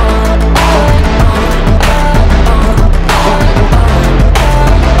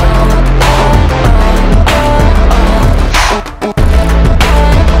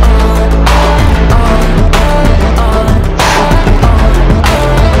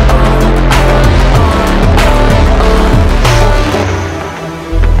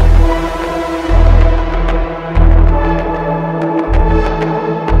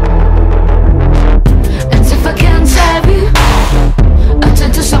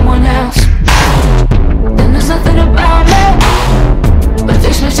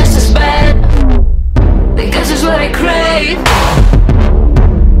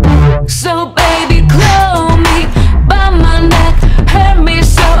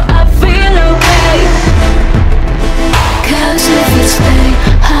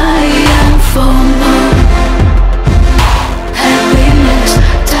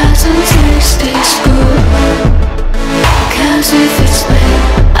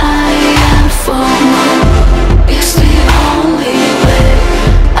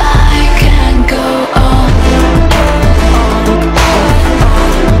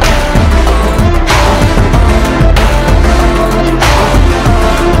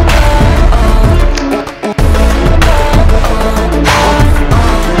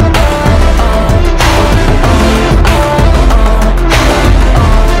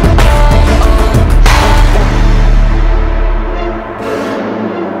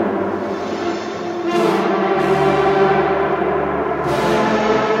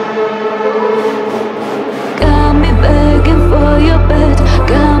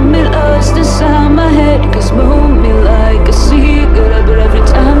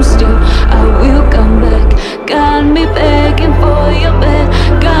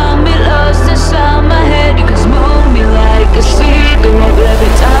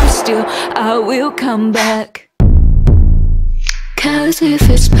 come back. 'Cause if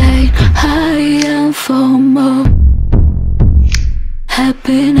it's pain, I am for more.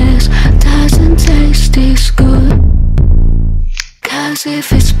 Happiness doesn't taste as good. 'Cause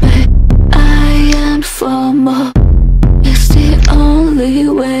if it's pain, I am for more. It's the only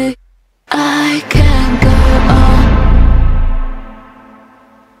way I can go on.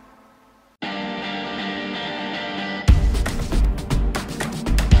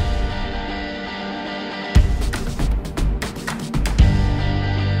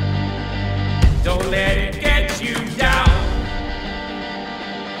 Don't let it get you down.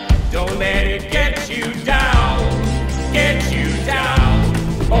 Don't let it get you down. Get you down.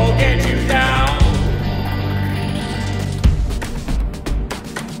 Oh, get you down.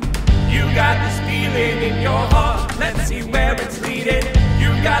 You got this feeling in your heart. Let's see where it's leading. You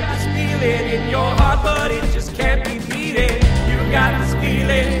got this feeling in your heart, but it just can't be beaten. You got this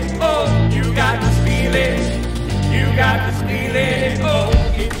feeling. Oh, you got this feeling. You got this feeling. Oh,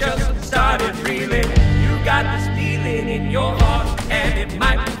 it just started reeling. You got this feeling in your heart, and it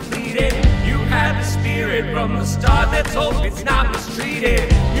might be fleeting. You had the spirit from the start. Let's hope it's not mistreated.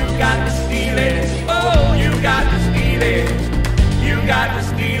 You got this feeling. Oh, you got this feeling. You got this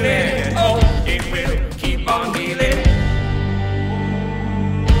feeling. Oh, it will keep on healing.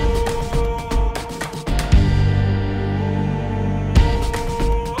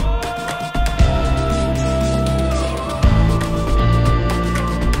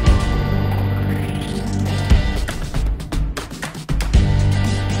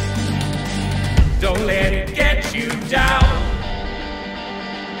 Don't let it get you down.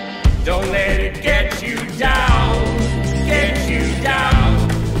 Don't let it get you down. Get you down.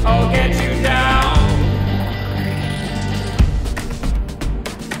 Oh, get you down.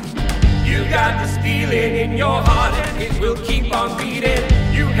 You got this feeling in your heart, and it will keep on beating.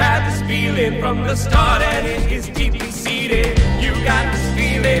 You had this feeling from the start, and it is deeply seated. You got this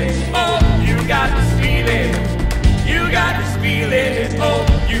feeling. Oh, you got this feeling. You got this feeling. Oh,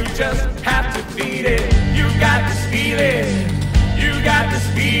 you just have to feed it. You got this feeling. You got this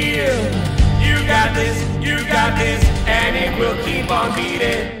feel. You got this, and it will keep on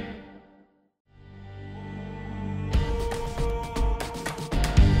beating.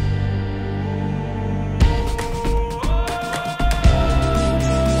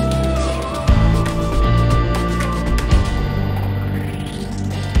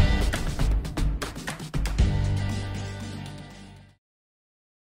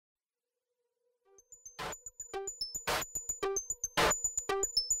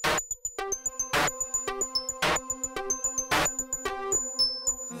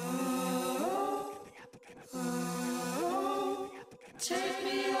 Take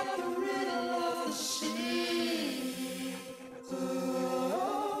me up the riddle of the sea.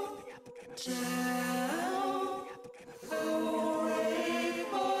 Down, away,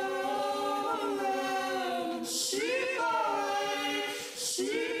 around. Sea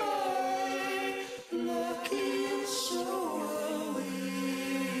boy, lucky and so are we.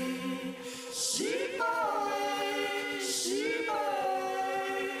 Sea boy,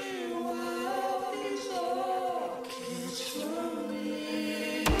 wild these orchids from me.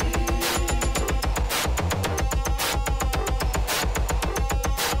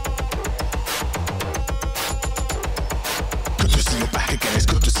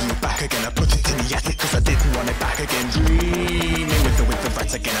 Again, I put it in the attic cause I didn't want it back again. Dreaming with the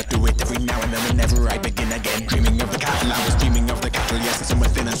rights again. I do it every now and then whenever I begin again. Dreaming of the cattle, I was dreaming of the cattle. Yes, and some were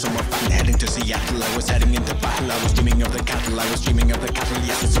thin and some were fat and heading to Seattle. I was heading into battle, I was dreaming of the cattle. I was dreaming of the cattle.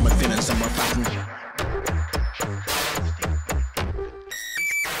 Yes, and some were thin and some were fat and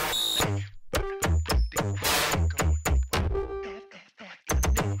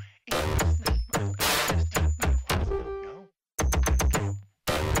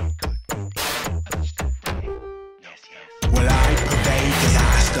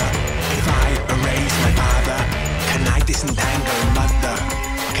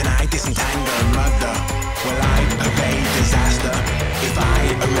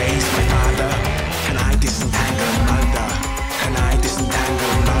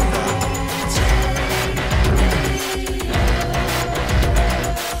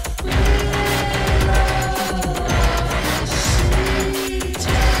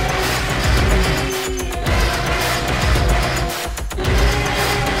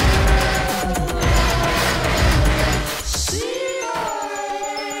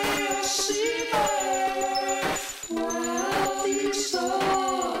So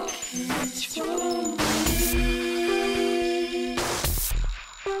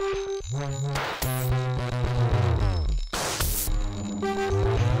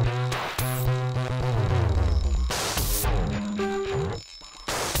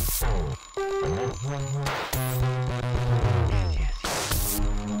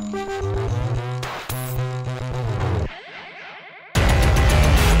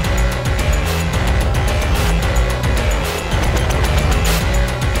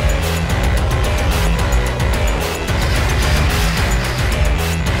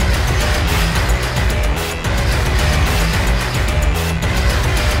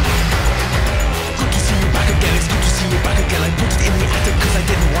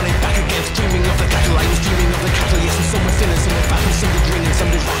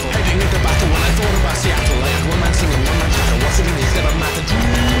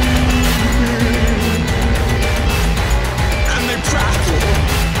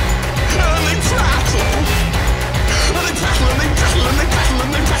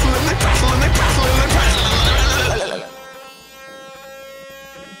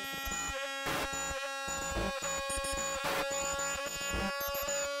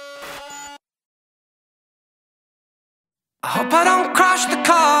Hope I don't crash the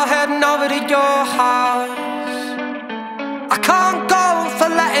car heading over to your house. I can't go for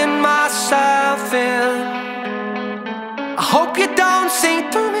letting myself in. I hope you don't see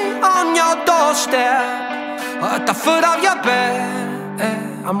through me on your doorstep or at the foot of your bed.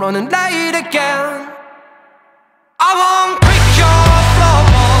 I'm running late again. I won't break your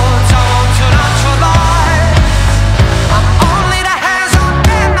floorboards, I won't turn out your lights. I'm only the hairs on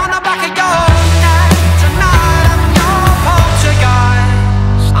end on the back of your neck. Tonight I'm your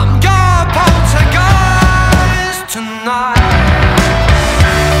poltergeist. I'm your poltergeist tonight.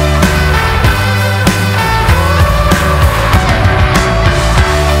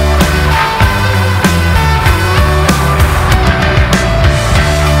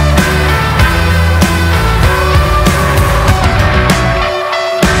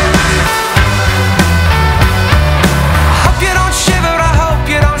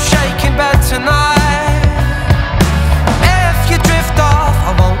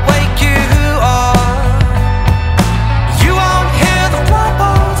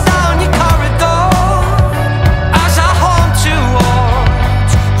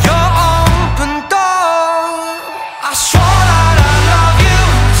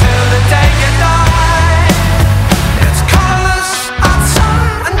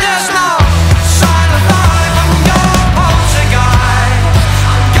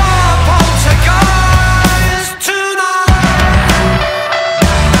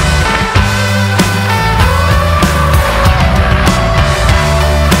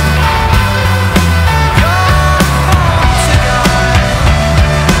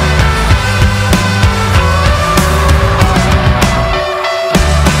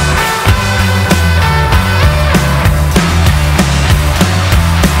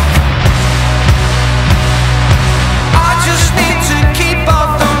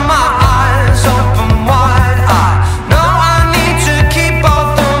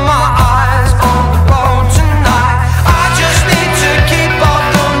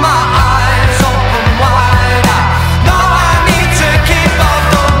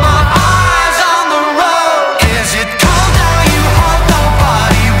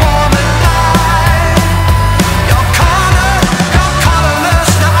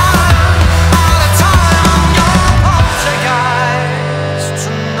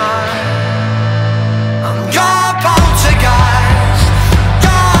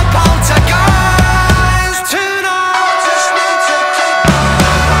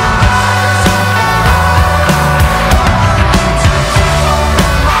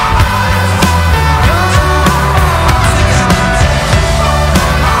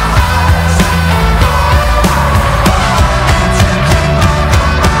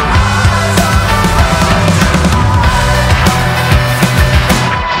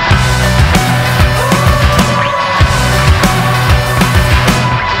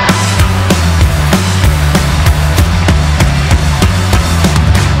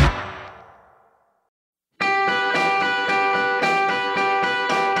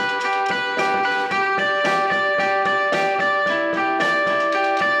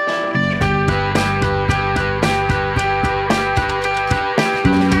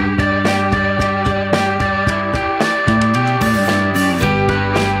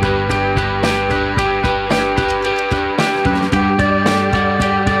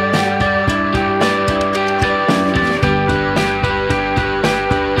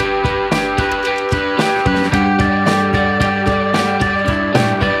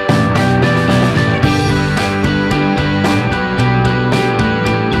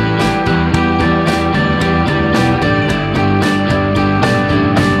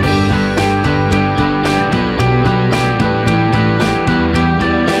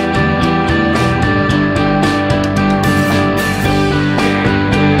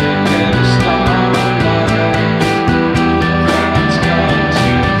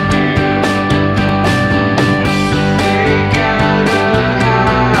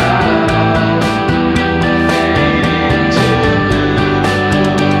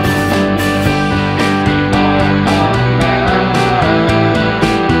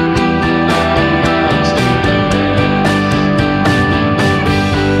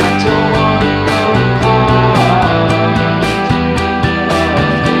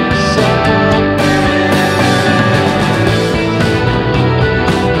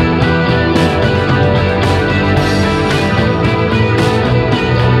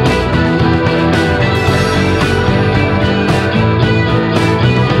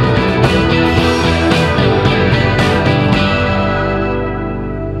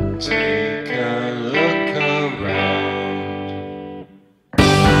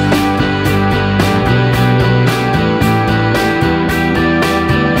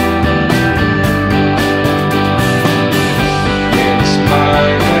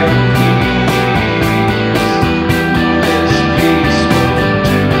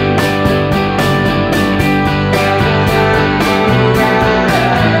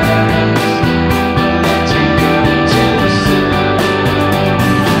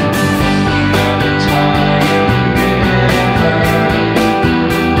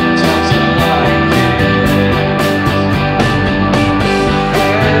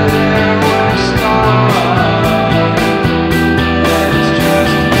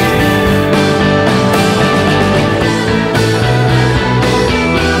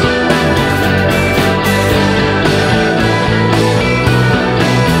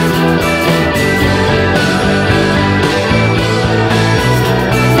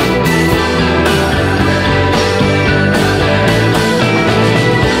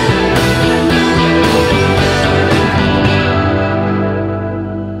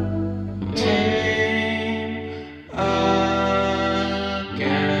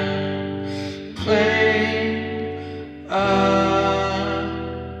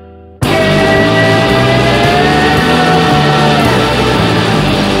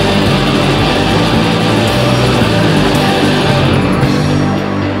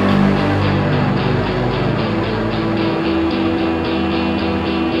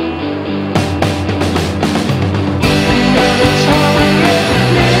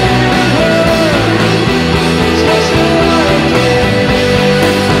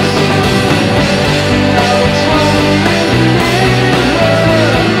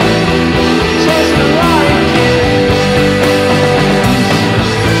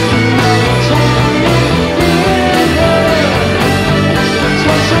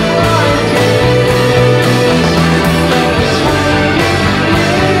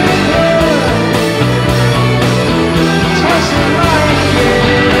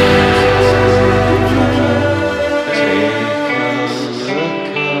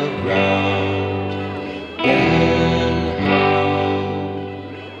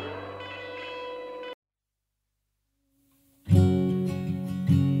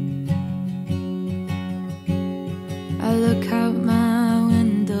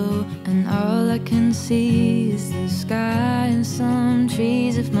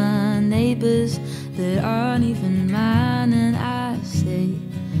 memories of my neighbors that aren't even mine, and I say,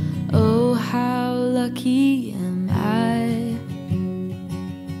 oh, how lucky am I?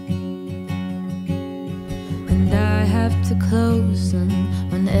 And I have to close them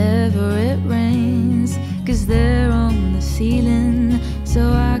whenever it rains, 'cause they're on the ceiling, so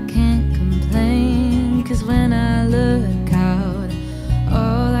I can't complain. 'Cause when I look out,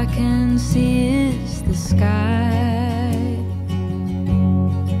 all I can see is the sky.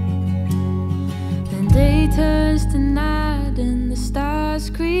 Then day turns to night and the stars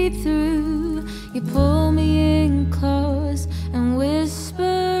creep through. You pull me in close and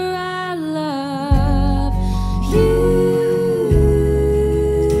whisper